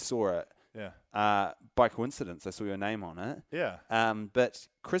 I actually saw it. Yeah. By coincidence, I saw your name on it. Yeah. But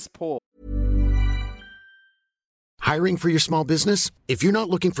Chris Paul... Hiring for your small business? If you're not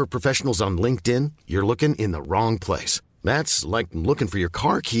looking for professionals on LinkedIn, you're looking in the wrong place. That's like looking for your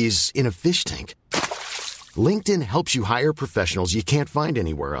car keys in a fish tank. LinkedIn helps you hire professionals you can't find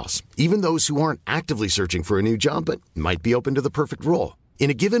anywhere else, even those who aren't actively searching for a new job but might be open to the perfect role. In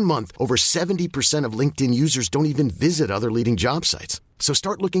a given month, over 70% of LinkedIn users don't even visit other leading job sites. So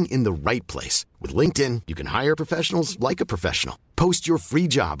start looking in the right place. With LinkedIn, you can hire professionals like a professional. Post your free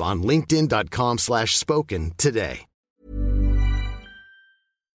job on linkedin.com/spoken today.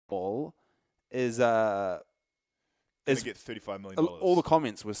 Paul is Gonna get $35 million. all the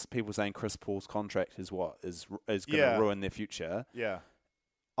comments was people saying Chris Paul's contract is going to ruin their future. Yeah.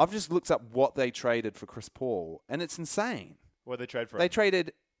 I've just looked up what they traded for Chris Paul, and it's insane. What did they trade for? They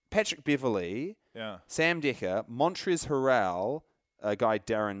traded Patrick Beverley, Sam Decker, Montrezl Harrell, a guy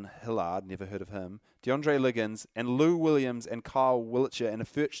Darren Hillard, never heard of him, DeAndre Liggins, and Lou Williams and Kyle Willitcher in a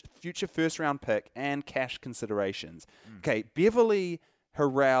future first-round pick and cash considerations. Okay, Beverly,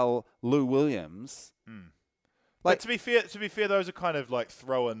 Harrell, Lou Williams. Like, to be fair, those are kind of like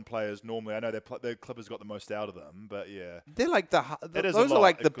throw-in players normally. I know the Clippers got the most out of them, but yeah, they're like those are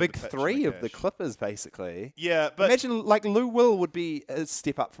like the big three of the Clippers, basically. Yeah, but imagine like Lou Will would be a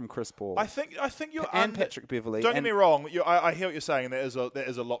step up from Chris Paul. I think you're and Patrick Beverley. Don't get me wrong. I hear what you're saying. That is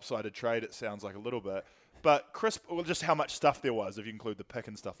a lopsided trade. It sounds like a little bit, but just how much stuff there was, if you include the pick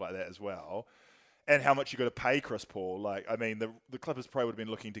and stuff like that as well, and how much you got to pay Chris Paul. Like, I mean, the Clippers probably would have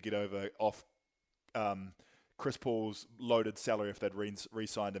been looking to get off Chris Paul's loaded salary if they'd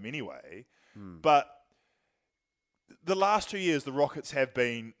re-signed him anyway. But the last 2 years, the Rockets have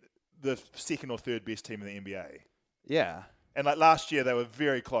been the second or third best team in the NBA. Yeah. And like last year, they were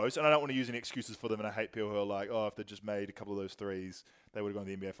very close. And I don't want to use any excuses for them. And I hate people who are like, oh, if they just made a couple of those threes, they would have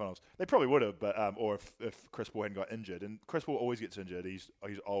gone to the NBA Finals. They probably would have, but or if Chris Paul hadn't got injured. And Chris Paul always gets injured. He's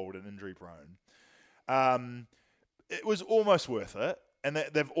old and injury prone. It was almost worth it. And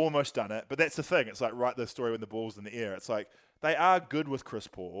they've almost done it. But that's the thing. It's like write the story when the ball's in the air. It's like they are good with Chris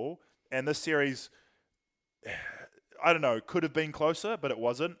Paul. And this series, I don't know, could have been closer, but it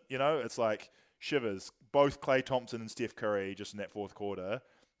wasn't. You know, it's like shivers. Both Klay Thompson and Steph Curry just in that fourth quarter,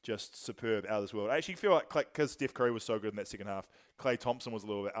 just superb, out of this world. I actually feel like because Steph Curry was so good in that second half, Klay Thompson was a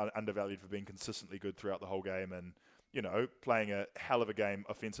little bit undervalued for being consistently good throughout the whole game and, you know, playing a hell of a game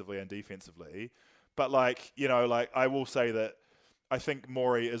offensively and defensively. But like, you know, like I will say that I think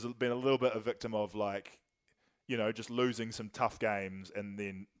Morey has been a little bit a victim of like, you know, just losing some tough games and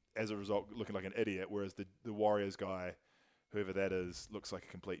then as a result looking like an idiot, whereas the Warriors guy, whoever that is, looks like a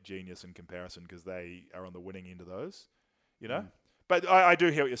complete genius in comparison because they are on the winning end of those, you know? But I do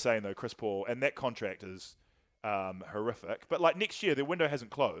hear what you're saying, though, Chris Paul, and that contract is horrific. But like next year, the window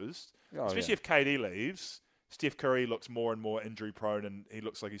hasn't closed, especially if KD leaves. Steph Curry looks more and more injury prone and he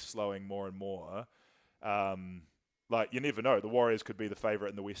looks like he's slowing more and more. Like, you never know. The Warriors could be the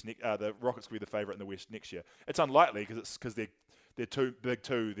favourite in the West. The Rockets could be the favourite in the West next year. It's unlikely because they're too big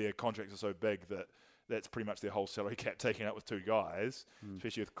too. Their contracts are so big that that's pretty much their whole salary cap taken out with two guys,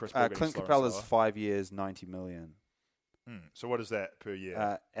 especially with Chris Paul getting Clint slower Capella's and 5 years, $90 million. So what is that per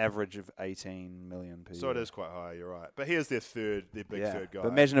year? Average of $18 million per year. So it is quite high. You're right. But here's their big third guy. But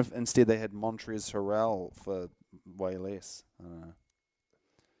imagine if instead they had Montrezl Harrell for way less. I don't know.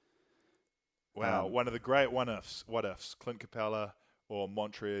 Wow, one of the great what ifs, Clint Capella or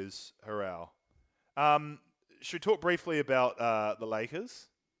Montrezl Harrell. Should we talk briefly about the Lakers?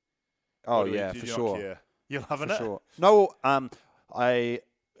 Oh, yeah, for sure. Care? You're loving it? Sure. No,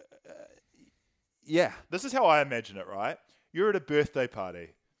 yeah. This is how I imagine it, right? You're at a birthday party.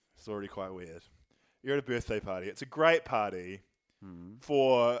 It's already quite weird. You're at a birthday party. It's a great party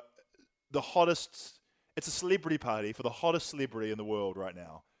for the hottest... It's a celebrity party for the hottest celebrity in the world right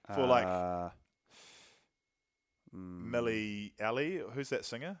now. For like... Millie Ali, who's that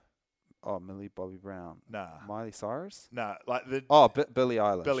singer? Oh, Millie Bobby Brown. Nah. Miley Cyrus? Nah, like the... Oh, Billie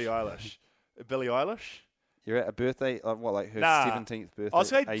Eilish. Billie Eilish. Billie Eilish? You're at a birthday, like her 17th birthday? I was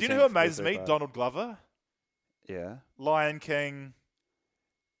saying, do you know who amazes me? Party. Donald Glover. Yeah. Lion King,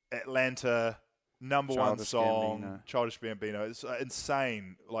 Atlanta, number one song, Childish Gambino. It's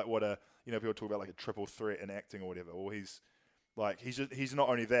insane. Like what people talk about like a triple threat in acting or whatever. Well, he's not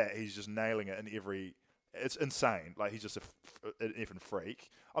only that, he's just nailing it in every... It's insane. Like, he's just an effing freak.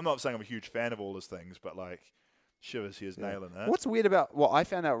 I'm not saying I'm a huge fan of all his things, but, like, shivers, he is nailing it. What's weird about what I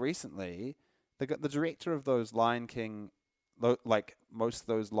found out recently, the director of those Lion King, like, most of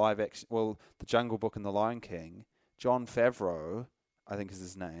those live action, well, The Jungle Book and The Lion King, Jon Favreau, I think is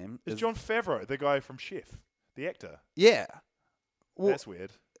his name. Is Jon Favreau the guy from Chef, the actor? Yeah. Well, that's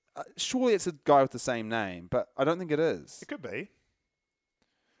weird. Surely it's a guy with the same name, but I don't think it is. It could be.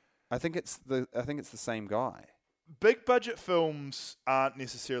 I think it's the same guy. Big budget films aren't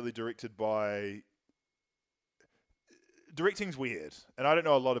necessarily directed by... Directing's weird, and I don't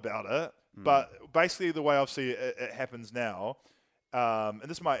know a lot about it, but basically the way I see it happens now, and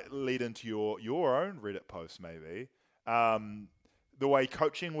this might lead into your own Reddit post maybe, the way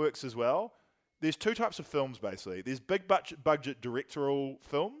coaching works as well. There's two types of films, basically. There's big budget directorial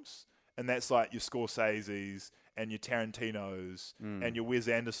films, and that's like your Scorsese's and your Tarantino's and your Wes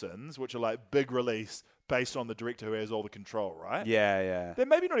Anderson's, which are like big release based on the director who has all the control, right? Yeah. They're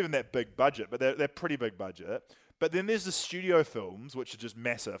maybe not even that big budget, but they're pretty big budget. But then there's the studio films, which are just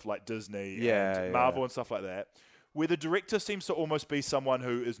massive, like Disney and Marvel and stuff like that, where the director seems to almost be someone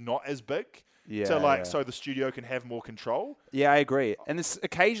who is not as big. So the studio can have more control. Yeah, I agree. And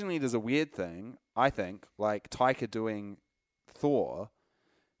occasionally there's a weird thing, I think, like Taika doing Thor,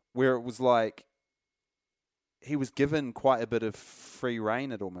 where it was like he was given quite a bit of free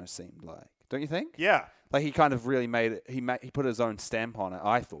reign, it almost seemed like. Don't you think? Yeah. Like he kind of really made it, he put his own stamp on it,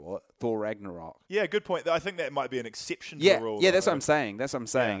 I thought, Thor Ragnarok. Yeah, good point. I think that might be an exception to the rule. Yeah, that's what I'm saying.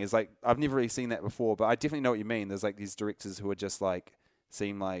 Yeah. Is like, I've never really seen that before, but I definitely know what you mean. There's like these directors who are just like,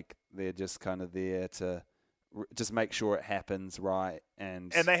 seem like they're just kind of there to just make sure it happens right.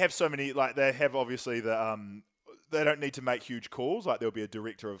 And they have so many, like they have obviously they don't need to make huge calls. Like there'll be a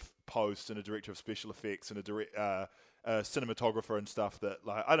director of post and a director of special effects and a cinematographer and stuff that,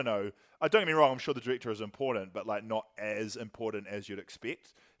 like, I don't know. Don't get me wrong, I'm sure the director is important, but like not as important as you'd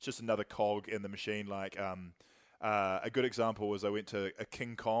expect. It's just another cog in the machine. Like a good example was I went to a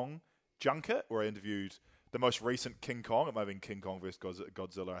King Kong junket where I interviewed the most recent King Kong. It might have been King Kong vs.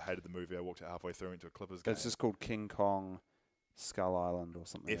 Godzilla. I hated the movie. I walked out halfway through into a Clippers game. It's just called King Kong Skull Island or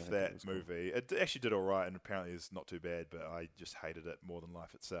something. That movie. It actually did all right, and apparently it's not too bad, but I just hated it more than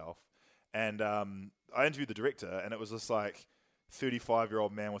life itself. And I interviewed the director, and it was this like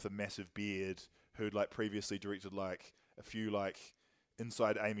 35-year-old man with a massive beard who'd like previously directed like a few like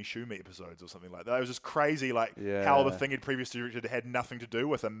Inside Amy Schumer episodes or something like that. It was just crazy, like how the thing he'd previously directed had nothing to do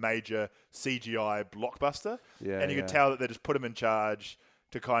with a major CGI blockbuster. And you could tell that they just put him in charge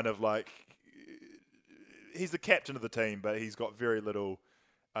to kind of like, he's the captain of the team, but he's got very little,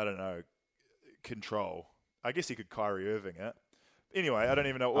 I don't know, control. I guess he could Kyrie Irving it. Anyway, I don't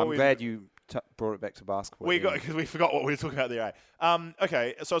even know. I'm glad you brought it back to basketball. Because we forgot what we were talking about there.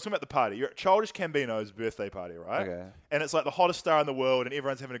 Okay, so I was talking about the party. You're at Childish Gambino's birthday party, right? Okay. And it's like the hottest star in the world, and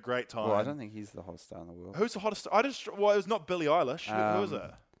everyone's having a great time. Well, I don't think he's the hottest star in the world. Who's the hottest star? It was not Billie Eilish. Who is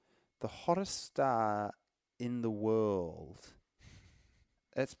it? The hottest star in the world.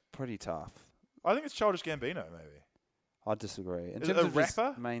 That's pretty tough. I think it's Childish Gambino, maybe. I disagree. In is terms it a of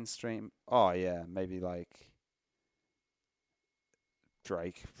rapper? Mainstream. Oh, yeah. Maybe like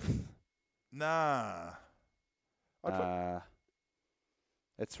Drake. Nah.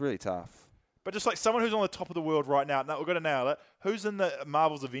 It's really tough. But just like someone who's on the top of the world right now, we're going to nail it. Who's in the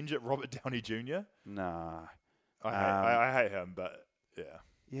Marvel's Avenger? Robert Downey Jr.? Nah. I hate him, but yeah.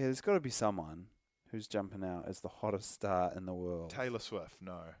 Yeah, there's got to be someone who's jumping out as the hottest star in the world. Taylor Swift,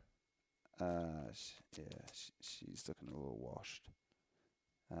 no. She's looking a little washed.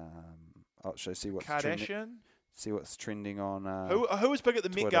 Should I see what's Kardashian? See what's trending on Who was big at the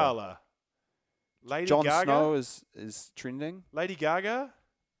Twitter. Met Gala? Lady Jon Gaga? Snow is trending. Lady Gaga?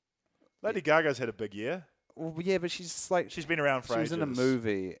 Lady Gaga's had a big year. Well, yeah, but she's been around for ages. She was in a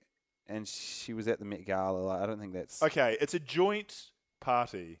movie, and she was at the Met Gala. Like, I don't think that's... Okay, it's a joint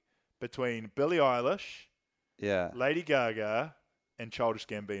party between Billie Eilish, Lady Gaga, and Childish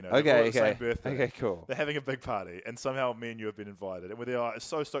Gambino. Okay. The same birthday. Okay, cool. They're having a big party, and somehow me and you have been invited. And we're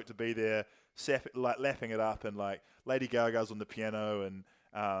so stoked to be there, lapping it up, and like Lady Gaga's on the piano, and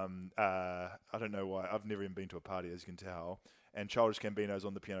I don't know why. I've never even been to a party, as you can tell. And Childish Gambino's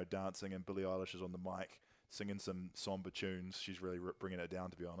on the piano dancing, and Billie Eilish is on the mic singing some somber tunes. She's really bringing it down,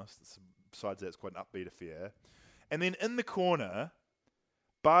 to be honest. Besides that, it's quite an upbeat affair. And then in the corner,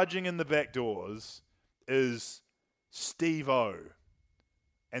 barging in the back doors, is Steve-O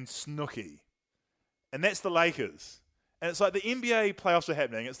and Snooki. And that's the Lakers. And it's like the NBA playoffs are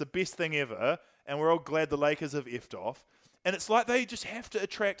happening. It's the best thing ever. And we're all glad the Lakers have effed off. And it's like they just have to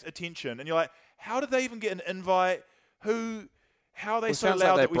attract attention. And you're like, how did they even get an invite? How are they so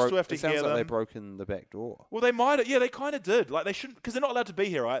loud that we still have to hear them? It sounds like they broke in the back door. Well, they might have. Yeah, they kind of did. Like, they shouldn't, because they're not allowed to be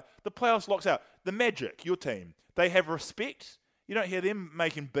here, right? The playoffs locks out. The Magic, your team, they have respect. You don't hear them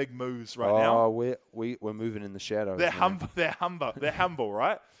making big moves now. Oh, we're moving in the shadows. They're humble. They're humble,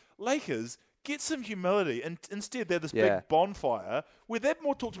 right? Lakers, get some humility, and instead they're this big bonfire where they're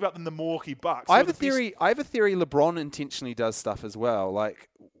more talked about than the Milwaukee Bucks. I have a theory. LeBron intentionally does stuff as well. Like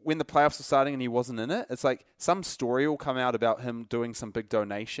when the playoffs were starting and he wasn't in it, it's like some story will come out about him doing some big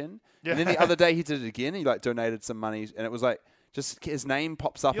donation. Yeah. And then the other day he did it again. He like donated some money, and it was like just his name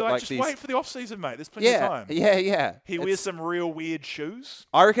pops up. You're at like, just wait for the off season, mate. There's plenty of time. Yeah. He wears some real weird shoes.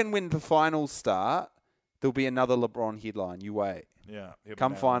 I reckon when the finals start, there'll be another LeBron headline. You wait. Yeah.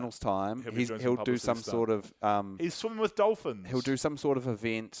 Come finals time, he'll do some stuff. sort of. He's swimming with dolphins. He'll do some sort of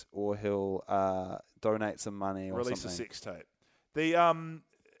event, or he'll donate some money, or release something. a sex tape.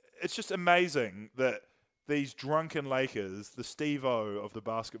 It's just amazing that these drunken Lakers, the Steve-O of the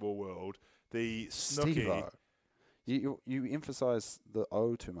basketball world, the Snooki. Steve-O. You emphasize the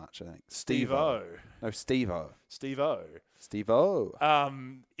O too much, I think. Steve-O. No, Steve-O. Steve-O. Steve-O.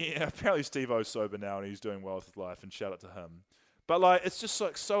 Yeah, apparently Steve-O's sober now and he's doing well with his life, and shout out to him. But like, it's just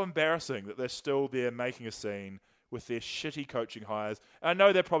like so embarrassing that they're still there making a scene with their shitty coaching hires. And I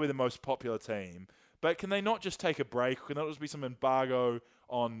know they're probably the most popular team, but can they not just take a break? Can there just be some embargo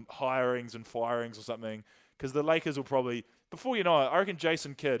on hirings and firings or something? Because the Lakers will probably, before you know it, I reckon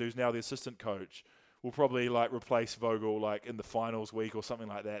Jason Kidd, who's now the assistant coach, will probably like replace Vogel like in the finals week or something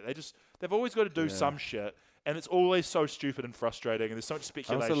like that. They've always got to do some shit, and it's always so stupid and frustrating, and there's so much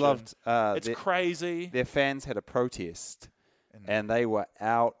speculation. I also loved it's crazy. Their fans had a protest, and they were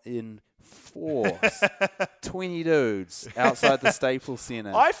out in force. 20 dudes outside the Staples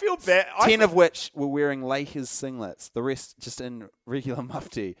Center. I feel bad. 10 of which were wearing Lakers singlets. The rest just in regular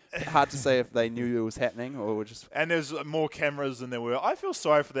mufti. Hard to say if they knew it was happening or were just... And there's more cameras than there were. I feel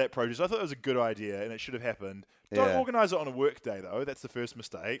sorry for that protest. I thought it was a good idea and it should have happened. Don't organise it on a work day, though. That's the first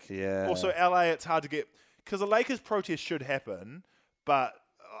mistake. Yeah. Also, LA, it's hard to get... Because the Lakers protest should happen, but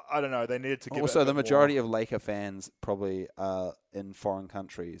I don't know. They needed to give Also, it a the bit majority more. of Laker fans probably are in foreign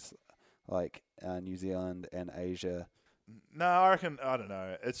countries like New Zealand and Asia. No, I reckon, I don't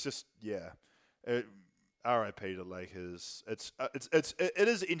know. It's just, R.I.P. to Lakers. It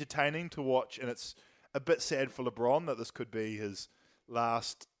is entertaining to watch, and it's a bit sad for LeBron that this could be his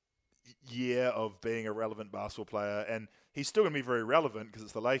last year of being a relevant basketball player, and he's still going to be very relevant because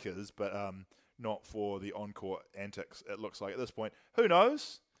it's the Lakers, but not for the on-court antics, it looks like at this point. Who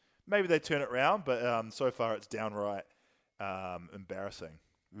knows? Maybe they turn it around, but so far it's downright embarrassing.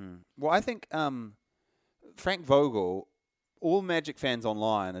 Well, I think Frank Vogel, all Magic fans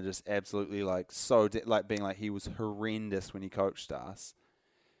online are just absolutely like being like he was horrendous when he coached us.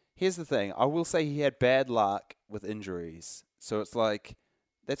 Here's the thing. I will say he had bad luck with injuries. So it's like,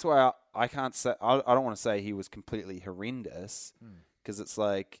 that's why I can't say, I don't want to say he was completely horrendous because it's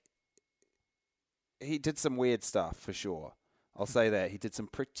like, he did some weird stuff for sure. I'll say that. He did some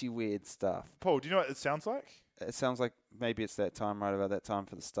pretty weird stuff. Paul, do you know what it sounds like? It sounds like maybe it's that time, right about that time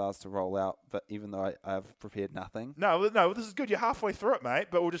for the stars to roll out, but even though I've prepared nothing. No, this is good. You're halfway through it, mate,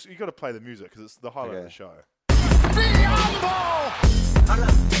 but you got to play the music because it's the highlight of the show.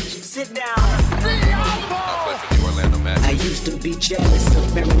 Sit down. I used to be jealous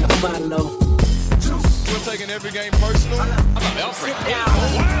of wearing a follow. We're taking every game personal. I'm Alfred. Sit down.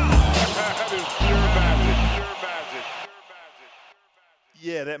 That is pure magic.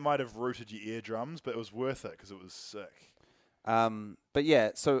 Yeah, that might have rooted your eardrums, but it was worth it because it was sick. But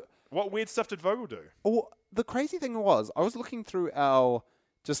yeah, so... What weird stuff did Vogel do? Oh, the crazy thing was, I was looking through our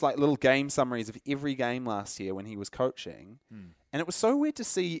just like little game summaries of every game last year when he was coaching, and it was so weird to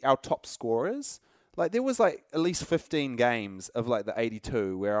see our top scorers. Like, there was like at least 15 games of like the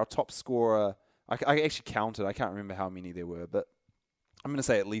 82 where our top scorer... I actually counted. I can't remember how many there were, but I'm going to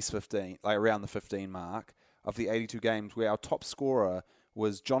say at least 15, like around the 15 mark of the 82 games where our top scorer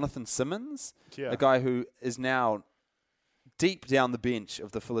was Jonathan Simmons, a guy who is now deep down the bench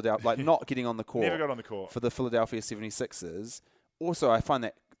of the Philadelphia, like not getting on the court. Never got on the court. For the Philadelphia 76ers. Also, I find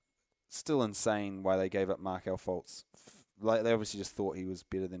that still insane why they gave up Markelle Fultz. Like, they obviously just thought he was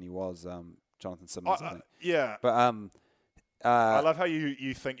better than he was, Jonathan Simmons, I think. Yeah. But I love how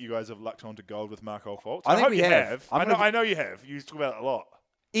you think you guys have lucked onto gold with Markelle Fultz. I think hope we you have. I know you have. You talk about it a lot.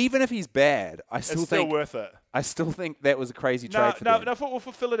 Even if he's bad, it's still worth it. I still think that was a crazy trade for them. No,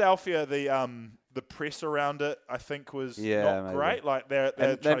 for Philadelphia, the press around it, I think, was not maybe. great. Like, they're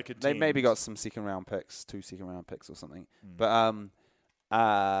trying to contend. They maybe got some 2 second-round picks or something. But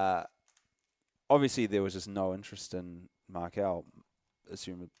obviously there was just no interest in Markelle,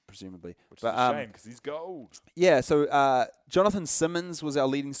 presumably. Which is a shame, because he's gold. Yeah, so Jonathan Simmons was our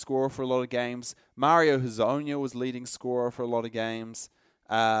leading scorer for a lot of games. Mario Hezonja was leading scorer for a lot of games.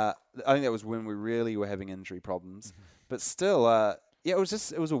 I think that was when we really were having injury problems. But still, it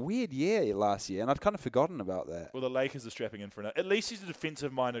was a weird year last year, and I'd kind of forgotten about that. Well, the Lakers are strapping in for it. At least he's a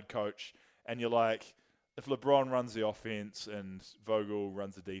defensive-minded coach, and you're like, if LeBron runs the offense and Vogel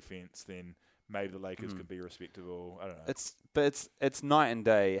runs the defense, then maybe the Lakers could be respectable. I don't know. It's night and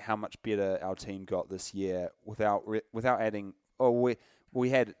day how much better our team got this year without adding. We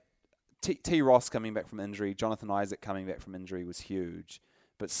had T. Ross coming back from injury, Jonathan Isaac coming back from injury was huge,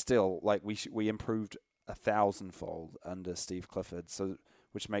 but still, like we improved 1,000-fold under Steve Clifford, so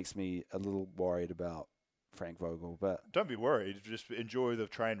which makes me a little worried about Frank Vogel, but Don't be worried. Just enjoy the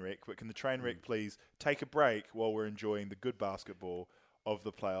train wreck. But can the train wreck please take a break while we're enjoying the good basketball of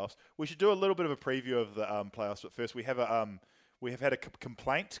the playoffs? We should do a little bit of a preview of the playoffs. But first, we have had a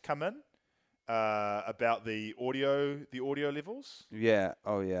complaint come in about the audio levels. yeah,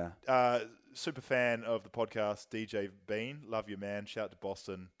 oh yeah. Super fan of the podcast, DJ Bean. Love you, man. Shout out to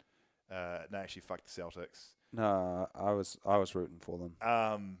Boston. No, actually, fuck the Celtics. No, I was rooting for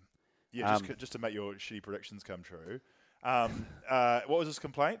them. Just to make your shitty predictions come true. What was this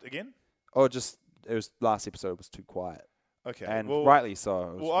complaint again? Oh, just it was last episode was too quiet. Okay, and rightly so.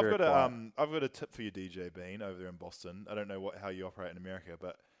 It was I've very got quiet. I've got a tip for you, DJ Bean, over there in Boston. I don't know how you operate in America,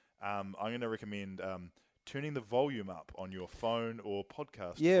 but I'm going to recommend turning the volume up on your phone or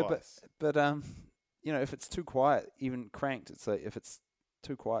podcast device. but if it's too quiet, even cranked, it's like if it's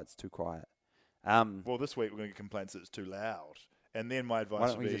too quiet, it's too quiet. Well, this week we're going to get complaints that it's too loud, and then my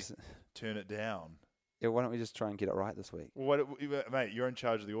advice would be turn it down. Yeah, why don't we just try and get it right this week? Well, mate, you're in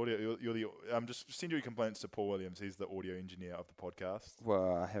charge of the audio. You're the just send your complaints to Paul Williams. He's the audio engineer of the podcast.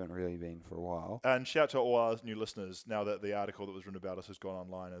 Well, I haven't really been for a while. And shout out to all our new listeners now that the article that was written about us has gone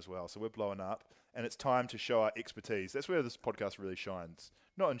online as well. So we're blowing up, and it's time to show our expertise. That's where this podcast really shines.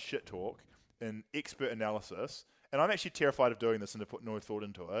 Not in shit talk, in expert analysis. And I'm actually terrified of doing this and to put no thought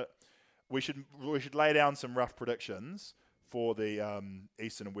into it. We should lay down some rough predictions for the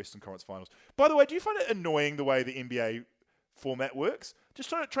Eastern and Western Conference Finals. By the way, do you find it annoying the way the NBA format works? Just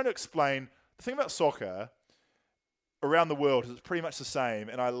trying to explain. The thing about soccer around the world is it's pretty much the same,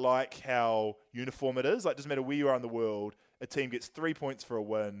 and I like how uniform it is. Like, it doesn't matter where you are in the world, a team gets 3 points for a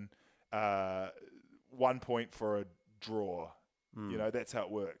win, 1 point for a draw. You know, that's how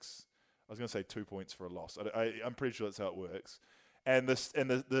it works. I was going to say 2 points for a loss. I'm pretty sure that's how it works. And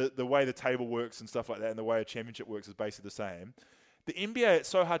the way the table works and stuff like that, and the way a championship works is basically the same. The NBA, it's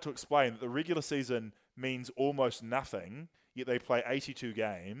so hard to explain that the regular season means almost nothing, yet they play 82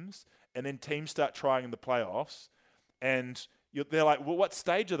 games, and then teams start trying in the playoffs, and they're like, well, what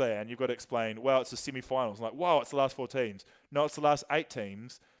stage are they in? You've got to explain, well, it's the semifinals. I'm like, wow, it's the last 4 teams. No, it's the last 8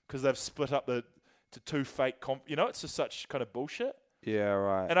 teams because they've split up to 2 fake it's just such kind of bullshit. Yeah,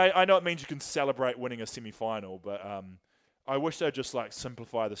 right. And I know it means you can celebrate winning a semi-final, but I wish they'd just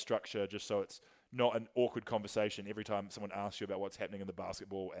simplify the structure just so it's not an awkward conversation every time someone asks you about what's happening in the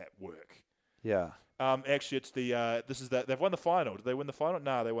basketball at work. Yeah. Actually, it's they've won the final. Did they win the final?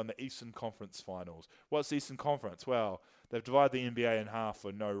 No, they won the Eastern Conference Finals. What's the Eastern Conference? Well, they've divided the NBA in half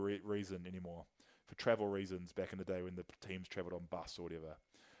for no reason anymore, for travel reasons back in the day when the teams travelled on bus or whatever.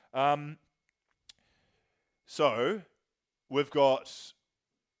 So we'll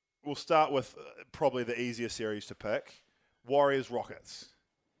start with probably the easier series to pick. Warriors-Rockets.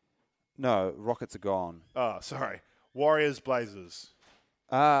 No, Rockets are gone. Oh, sorry. Warriors-Blazers.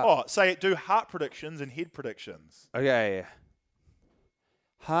 Do heart predictions and head predictions. Okay.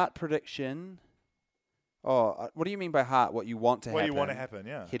 Heart prediction. Oh, what do you mean by heart? What you want to happen? What you want to happen,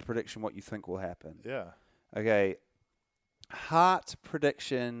 yeah. Head prediction, what you think will happen. Yeah. Okay. Heart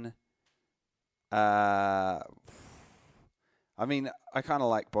prediction. I mean, I kind of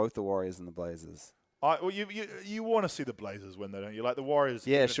like both the Warriors and the Blazers. You want to see the Blazers win, though, don't you? Like the Warriors.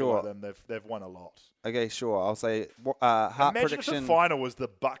 Yeah, sure. They've won a lot. Okay, sure. I'll say heart Imagine prediction. if the final was the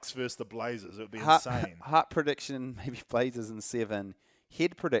Bucks versus the Blazers. It would be insane. Heart prediction, maybe Blazers in 7.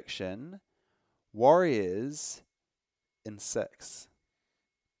 Head prediction, Warriors in 6.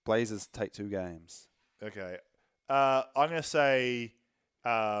 Blazers take 2 games. Okay. I'm going to say...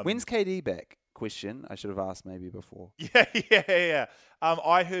 when's KD back? Question I should have asked maybe before. Yeah.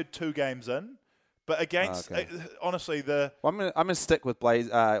 I heard 2 games in. But against, honestly, I'm gonna stick with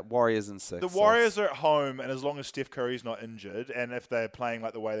Warriors in 6. The Warriors are at home, and as long as Steph Curry's not injured, and if they're playing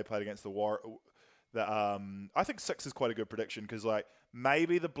like the way they played against I think 6 is quite a good prediction because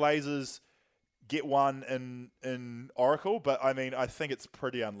maybe the Blazers get one in Oracle, but I think it's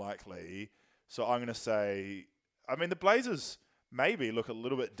pretty unlikely. So I'm gonna say, the Blazers maybe look a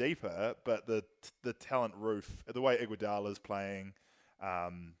little bit deeper, but the talent roof, the way Iguodala's playing.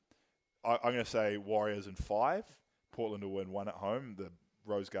 I'm going to say Warriors in 5. Portland will win 1 at home. The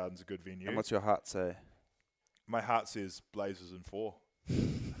Rose Garden's a good venue. And what's your heart say? My heart says Blazers in 4.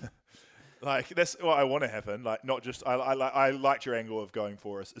 That's what I want to happen. Not just I liked your angle of going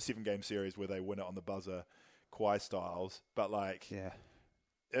for a 7-game series where they win it on the buzzer, Kawhi styles. But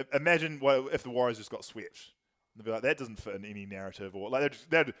imagine if the Warriors just got swept. They'd be like, that doesn't fit in any narrative, or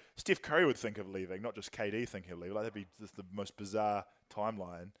Steph Curry would think of leaving, not just KD thinking of leaving. That'd be just the most bizarre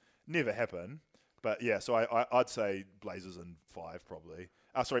timeline. Never happen, but yeah. So I'd say Blazers in 5 probably.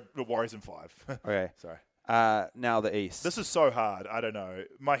 Sorry, the Warriors in 5. Okay. Sorry. Now the East. This is so hard. I don't know.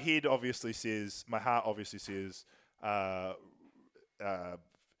 My heart obviously says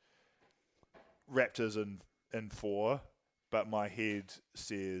Raptors in 4, but my head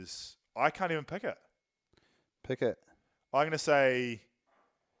says I can't even pick it. Pick it. I'm going to say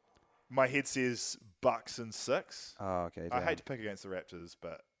my head says Bucks in 6. Oh, okay. I damn. hate to pick against the Raptors,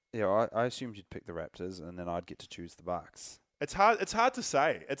 but Yeah, I assumed you'd pick the Raptors, and then I'd get to choose the Bucks. it's hard. It's hard to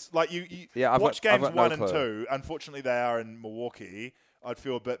say. It's like you Yeah, I've watch got- I've games got no 1 and clue. 2. Unfortunately, they are in Milwaukee. I'd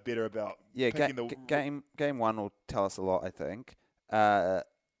feel a bit better about Yeah, picking game 1 will tell us a lot, I think.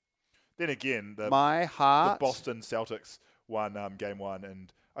 Then again, the My heart. Boston Celtics won game 1,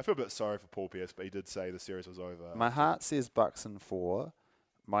 and I feel a bit sorry for Paul Pierce, but he did say the series was over. My heart says Bucks in 4.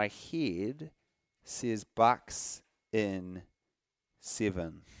 My head says Bucks in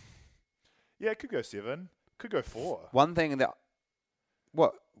 7. Yeah, it could go 7. Could go 4. One thing that...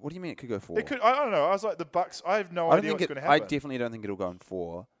 What do you mean it could go 4? It could. I don't know. I was like the Bucks. I have no I don't idea think what's going to I happen. definitely don't think it'll go in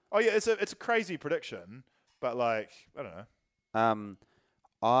 4. Oh yeah, it's a crazy prediction, but like I don't know.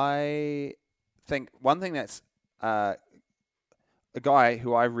 I think one thing that's a guy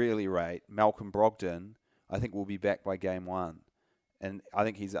who I really rate, Malcolm Brogdon, I think will be back by game 1. And I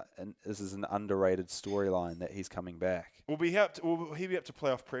think this is an underrated storyline that he's coming back. Will he be up to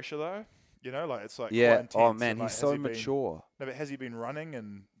playoff pressure though? You know, like it's like Yeah. quite intense. Oh man, and, like, he's so has he been- mature. No, but has he been running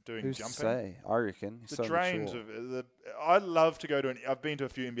and doing Who's to jumping? say? I reckon he's The so drains mature. I'd love to go to I've been to a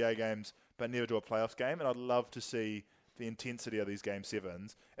few NBA games, but never to a playoffs game, and I'd love to see the intensity of these game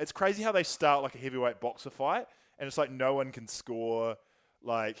 7s. It's crazy how they start like a heavyweight boxer fight, and it's like no one can score.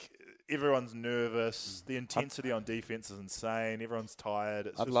 Like everyone's nervous. The intensity on defense is insane. Everyone's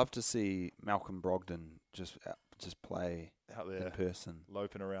tired. I'd love to see Malcolm Brogdon just play out there in person,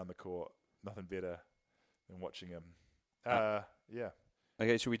 loping around the court. Nothing better than watching him. Yeah.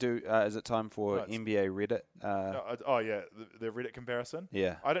 Okay, should we do? Is it time for No, it's- NBA Reddit? The Reddit comparison.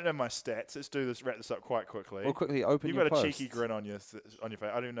 Yeah. I don't know my stats. Let's wrap this up quite quickly. Well, quickly open You've your got a posts. cheeky grin on your face. I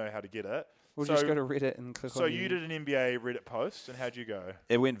don't even know how to get it. We'll just go to Reddit and click on. So you did an NBA Reddit post, and how'd you go?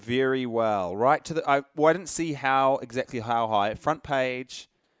 It went very well. Right to the. I didn't see exactly how high. Front page.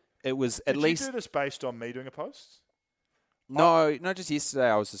 It was at Did least. you do this based on me doing a post? No, just yesterday.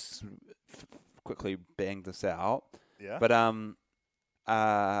 I was just quickly banged this out. Yeah. But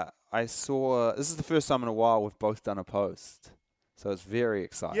I saw. This is the first time in a while we've both done a post, so it's very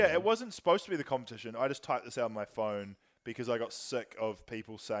exciting. Yeah, it wasn't supposed to be the competition. I just typed this out on my phone because I got sick of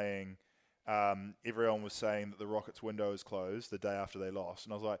people saying. Everyone was saying that the Rockets' window is closed the day after they lost,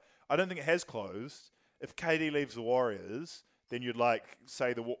 and I was like, I don't think it has closed. If KD leaves the Warriors, then you'd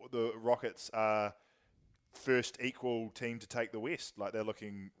say the Rockets are first equal team to take the West. Like they're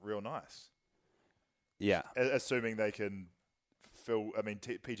looking real nice. Yeah. Assuming they can fill. I mean,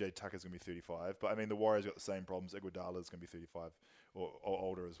 PJ Tucker's going to be 35, but I mean the Warriors got the same problems. Iguodala's going to be 35 or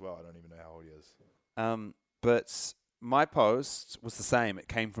older as well. I don't even know how old he is. But my post was the same. It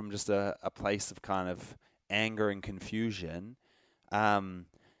came from just a place of kind of anger and confusion. But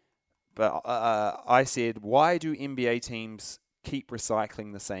I said, why do NBA teams keep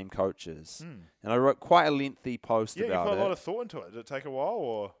recycling the same coaches? And I wrote quite a lengthy post about it. Yeah, you put a lot of thought into it. Did it take a while,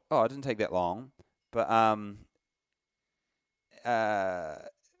 or? Oh, it didn't take that long. But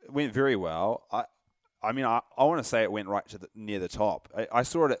it went very well. I mean, I want to say it went right to near the top. I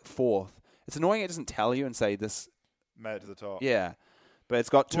saw it at 4th. It's annoying it doesn't tell you and say this. Made it to the top. Yeah. But it's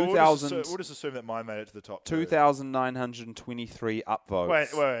got 2,000. We'll just assume that mine made it to the top. 2,923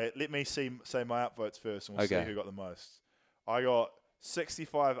 upvotes. Wait. Let me say my upvotes first, and we'll see who got the most. I got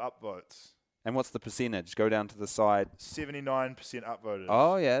 65 upvotes. And what's the percentage? Go down to the side. 79% upvoted.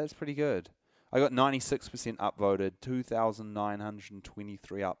 Oh, yeah, that's pretty good. I got 96% upvoted,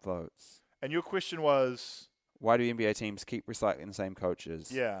 2,923 upvotes. And your question was? Why do NBA teams keep recycling the same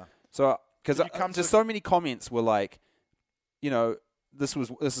coaches? Yeah. So, because just so many comments were like, this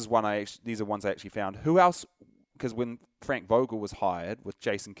is one these are ones I actually found. Who else? Because when Frank Vogel was hired with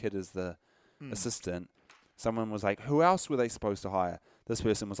Jason Kidd as the assistant, someone was like, who else were they supposed to hire? This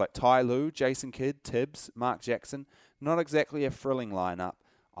person was like Ty Lue, Jason Kidd, Tibbs, Mark Jackson. Not exactly a thrilling lineup.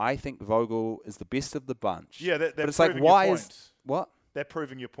 I think Vogel is the best of the bunch. Yeah, but it's like, why is what? They're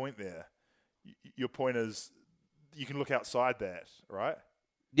proving your point there. Your point is, you can look outside that, right?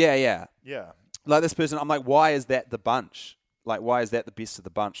 Yeah. Like this person, I'm like, why is that the bunch? Like, why is that the best of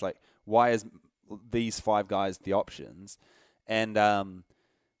the bunch? Like, why is these 5 guys the options? And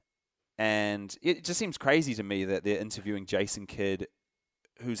it just seems crazy to me that they're interviewing Jason Kidd,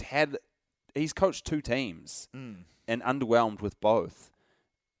 he's coached 2 teams and underwhelmed with both.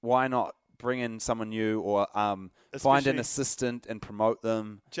 Why not bring in someone new or find Especially an assistant and promote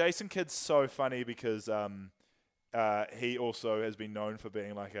them. Jason Kidd's so funny because he also has been known for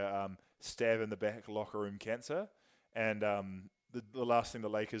being like a stab in the back locker room cancer. And the last thing the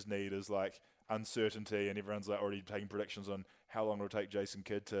Lakers need is like uncertainty, and everyone's like already taking predictions on how long it'll take Jason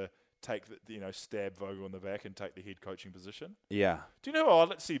Kidd to take stab Vogel in the back and take the head coaching position. Yeah. Do you know what?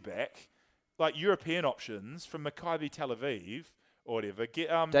 Let's see back. Like European options from Maccabi Tel Aviv or whatever. Get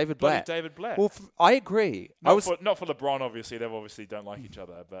David Blatt. David Blatt. Well, I agree. Not for LeBron, obviously. They obviously don't like each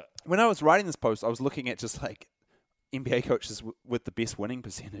other. But when I was writing this post, I was looking at just like NBA coaches with the best winning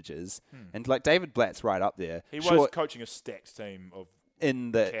percentages, and like David Blatt's right up there. He was coaching a stacked team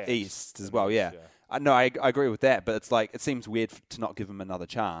in the Cavs East as well. Yeah. No, I agree with that, but it's like it seems weird to not give him another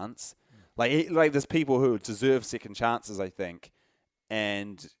chance. Like there's people who deserve second chances, I think,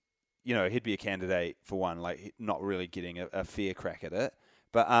 and he'd be a candidate for one. Like not really getting a fair crack at it.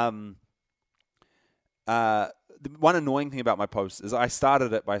 But the one annoying thing about my post is I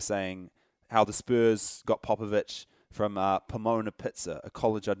started it by saying how the Spurs got Popovich from Pomona Pizza, a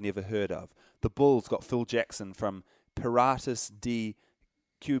college I'd never heard of. The Bulls got Phil Jackson from Piratas de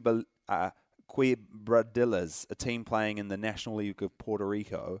Quebradillas, a team playing in the National League of Puerto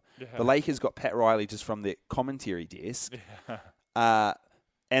Rico. Yeah. The Lakers got Pat Riley just from the commentary desk. Yeah.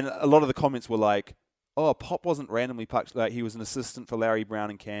 And a lot of the comments were like, oh, Pop wasn't randomly plucked. Like, he was an assistant for Larry Brown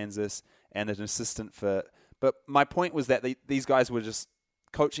in Kansas and an assistant for... But my point was that these guys were just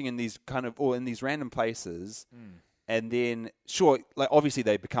coaching in these in these random places. And then, sure, like obviously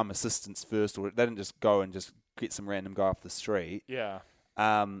they become assistants first, or they didn't just go and just get some random guy off the street. Yeah.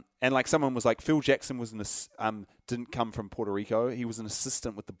 And like someone was like, Phil Jackson was didn't come from Puerto Rico. He was an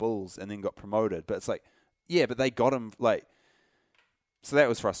assistant with the Bulls and then got promoted. But it's like, yeah, but they got him like... So that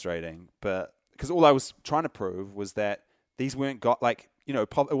was frustrating. But because all I was trying to prove was that these weren't got like, it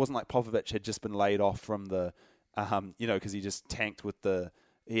wasn't like Popovich had just been laid off from the, because he just tanked with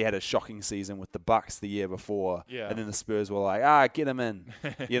he had a shocking season with the Bucks the year before. Yeah. And then the Spurs were like, get him in,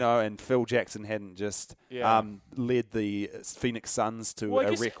 and Phil Jackson hadn't just led the Phoenix Suns to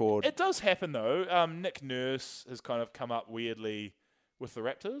a record. It does happen, though. Nick Nurse has kind of come up weirdly with the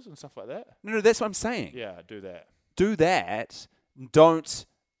Raptors and stuff like that. No, that's what I'm saying. Yeah, do that. Do that. Don't...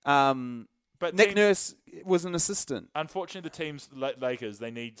 But Nick Nurse was an assistant. Unfortunately, the team's Lakers, they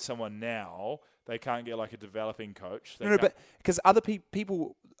need someone now. They can't get like a developing coach. But because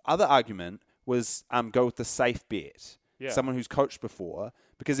other argument was go with the safe bet. Yeah. Someone who's coached before.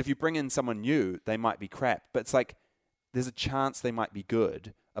 Because if you bring in someone new, they might be crap. But it's like there's a chance they might be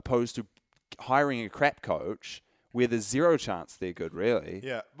good, opposed to hiring a crap coach where there's zero chance they're good, really.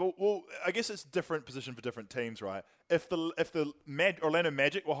 Yeah. Well, I guess it's a different position for different teams, right? If the Orlando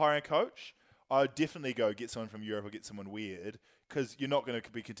Magic were hiring a coach, I would definitely go get someone from Europe or get someone weird, because you're not going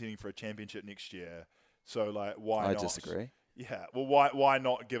to be contending for a championship next year. So, like, why not? I disagree. Yeah. Well, why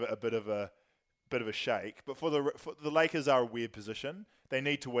not give it a bit of a shake? But for the Lakers are a weird position. They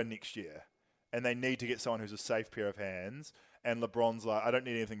need to win next year, and they need to get someone who's a safe pair of hands. And LeBron's like, I don't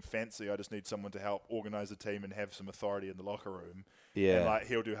need anything fancy. I just need someone to help organize the team and have some authority in the locker room. Yeah. And like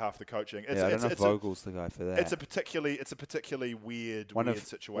he'll do half the coaching. I don't know if Vogel's the guy for that. It's a particularly weird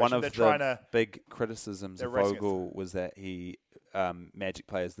situation. One of the big criticisms of Vogel was that he Magic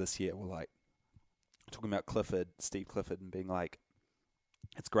players this year were like talking about Steve Clifford, and being like,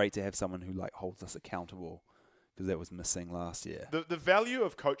 it's great to have someone who like holds us accountable, because that was missing last year. The value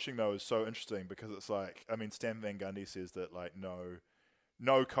of coaching, though, is so interesting, because it's like, I mean, Stan Van Gundy says that like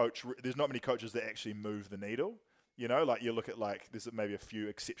no coach, there's not many coaches that actually move the needle. Like you look at like there's maybe a few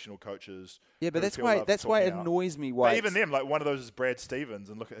exceptional coaches. Yeah, but that's why it annoys me. Why but even them, like one of those is Brad Stevens,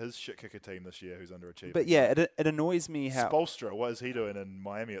 and look at his shit kicker team this year, who's underachieving. But yeah, it annoys me how Spoelstra, what is he doing in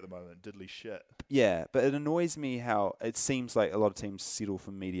Miami at the moment? Diddly shit. Yeah, but it annoys me how it seems like a lot of teams settle for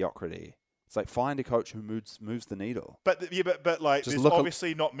mediocrity. It's like, find a coach who moves the needle. But like, just there's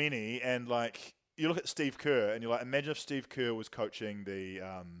obviously not many, and like you look at Steve Kerr, and you're like, imagine if Steve Kerr was coaching the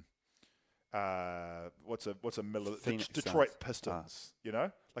what's a middle of Detroit Pistons,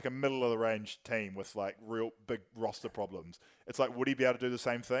 like a middle of the range team with like real big roster problems. It's like, would he be able to do the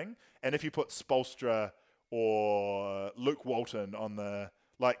same thing? And if you put Spoelstra or Luke Walton on the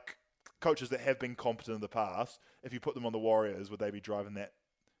like coaches that have been competent in the past, if you put them on the Warriors, would they be driving that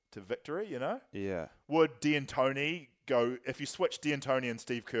to victory, Yeah. Would D'Antoni go, if you switch D'Antoni and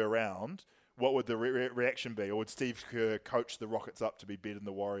Steve Kerr around, what would the reaction be? Or would Steve Kerr coach the Rockets up to be better than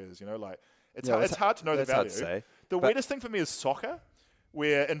the Warriors? Like, it's hard to know the value. Hard to say. The weirdest thing for me is soccer,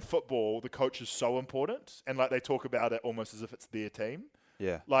 where in football, the coach is so important, and like they talk about it almost as if it's their team.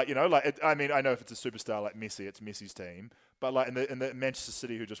 Yeah. Like, I mean, I know if it's a superstar like Messi, it's Messi's team, But like in the Manchester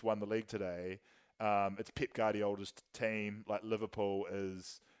City, who just won the league today, it's Pep Guardiola's team. Like Liverpool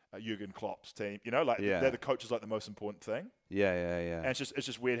is Jurgen Klopp's team. You know, like they're the coach is like the most important thing. Yeah. And it's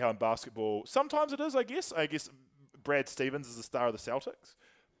just weird how in basketball sometimes it is. I guess Brad Stevens is the star of the Celtics,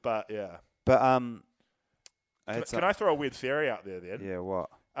 but yeah. But can I throw a weird theory out there then? Yeah, what?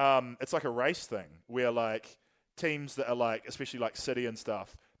 It's like a race thing where like teams that are like, especially like City and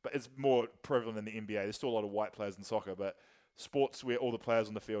stuff, but it's more prevalent in the NBA. There's still a lot of white players in soccer, but sports where all the players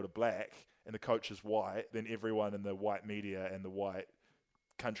on the field are black and the coach is white, then everyone in the white media and the white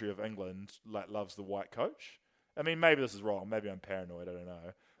country of England like loves the white coach. I mean, maybe this is wrong. Maybe I'm paranoid. I don't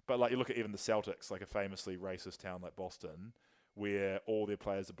know. But like you look at even the Celtics, like a famously racist town like Boston, where all their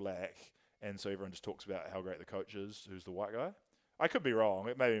players are black, and so everyone just talks about how great the coach is, who's the white guy. I could be wrong.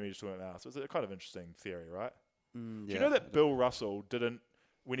 It may be me just talking about now. So it's a kind of interesting theory, right? Do you know that Bill Russell didn't,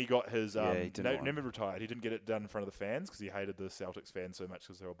 when he got his, never retired, he didn't get it done in front of the fans because he hated the Celtics fans so much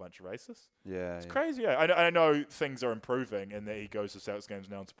because they're a bunch of racists? Yeah. It's crazy, yeah. I know things are improving and that he goes to Celtics games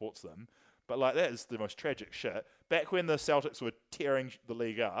now and supports them, but like that is the most tragic shit. Back when the Celtics were tearing the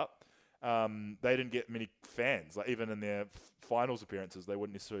league up, they didn't get many fans. Like even in their finals appearances, they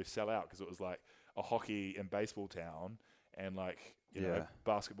wouldn't necessarily sell out because it was like a hockey and baseball town, and like you know,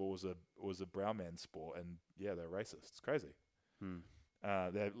 basketball was a brown man's sport, and yeah, they're racist. It's crazy.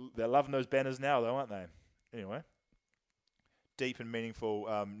 They're loving those banners now, though, aren't they? Anyway, deep and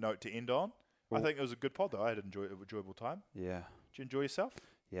meaningful note to end on. I think it was a good pod, though. I had an enjoyable time. Yeah. Did you enjoy yourself?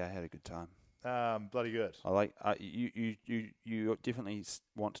 Yeah, I had a good time. Bloody good. I like you definitely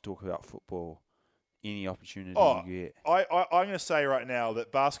want to talk about football any opportunity you get. I'm going to say right now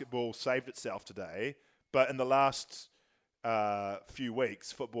that basketball saved itself today, but in the last few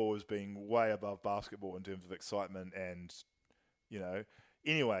weeks, football has been way above basketball in terms of excitement and, you know.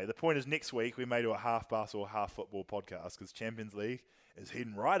 Anyway, the point is next week we may do a half basketball, half football podcast because Champions League is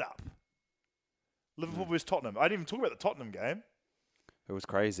heading right up. Liverpool versus Tottenham. I didn't even talk about the Tottenham game. It was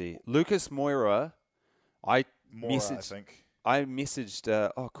crazy. Lucas Moura, I messaged,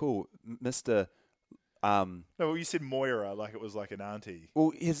 cool, Mr. No, well, you said Moira like it was like an auntie.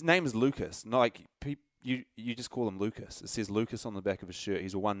 Well, his name is Lucas. Not like you just call him Lucas. It says Lucas on the back of his shirt.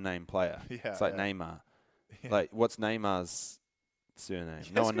 He's a one-name player. Yeah, it's like Neymar. Yeah. Like, what's Neymar's surname? Yeah,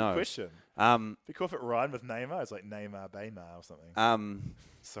 no one knows. That's a good question. Be cool if it rhymed with Neymar. It's like Neymar Baymar or something.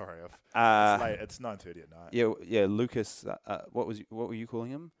 Sorry, it's late. It's 9:30 at night. Yeah. Lucas. What were you calling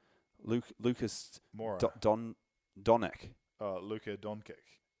him? Lucas Moura. Donick. Oh, Luka Doncic.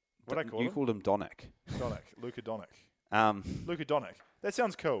 What I call him? You called him Donick. Luka Doncic. Luka Doncic. That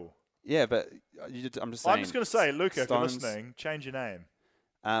sounds cool. Yeah, but I'm just saying. I'm just going to say, Luka, if you're listening, change your name.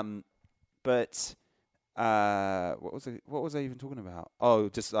 But what was I even talking about? Oh,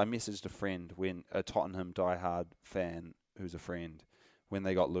 just I messaged a friend, when a Tottenham diehard fan who's a friend, when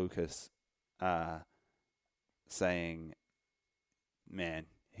they got Lucas, saying, "Man,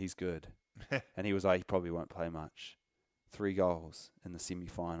 he's good," and he was like, "He probably won't play much." 3 goals in the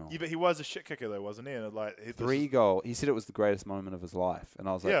semi-final. Yeah, but he was a shit kicker though, wasn't he? And like 3 goals. He said it was the greatest moment of his life, and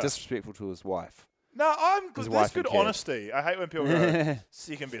I was like, disrespectful to his wife. No, that's good honesty. I hate when people go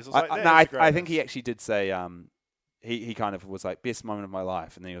second best. I think he actually did say he kind of was like, best moment of my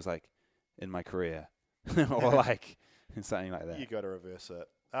life, and then he was like, in my career, or like something like that. You got to reverse it.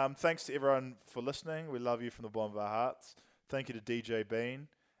 Thanks to everyone for listening. We love you from the bottom of our hearts. Thank you to DJ Bean,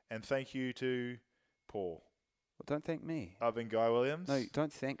 and thank you to Paul. Well, don't thank me. I've been Guy Williams. No,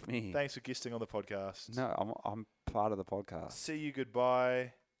 don't thank me. Thanks for guesting on the podcast. No, I'm part of the podcast. See you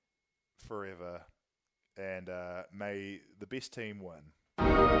goodbye forever. And may the best team win.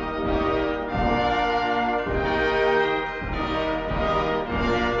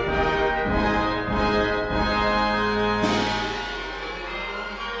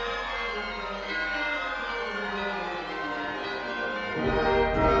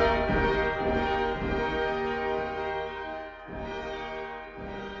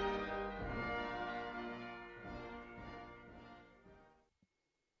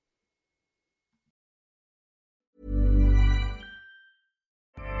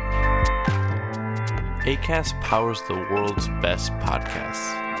 Acast powers the world's best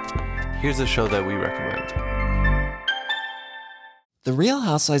podcasts. Here's a show that we recommend. The Real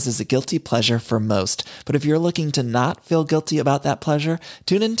Housewives is a guilty pleasure for most, but if you're looking to not feel guilty about that pleasure,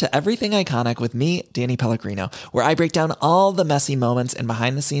 tune in to Everything Iconic with me, Danny Pellegrino, where I break down all the messy moments and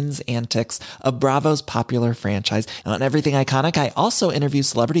behind-the-scenes antics of Bravo's popular franchise. And on Everything Iconic, I also interview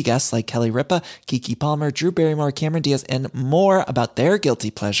celebrity guests like Kelly Ripa, Keke Palmer, Drew Barrymore, Cameron Diaz, and more about their guilty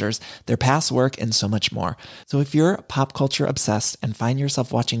pleasures, their past work, and so much more. So if you're pop culture obsessed and find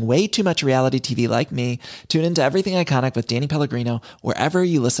yourself watching way too much reality TV like me, tune in to Everything Iconic with Danny Pellegrino, wherever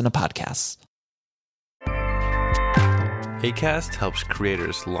you listen to podcasts. Acast helps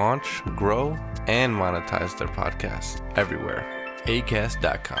creators launch, grow, and monetize their podcasts everywhere.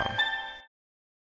 Acast.com.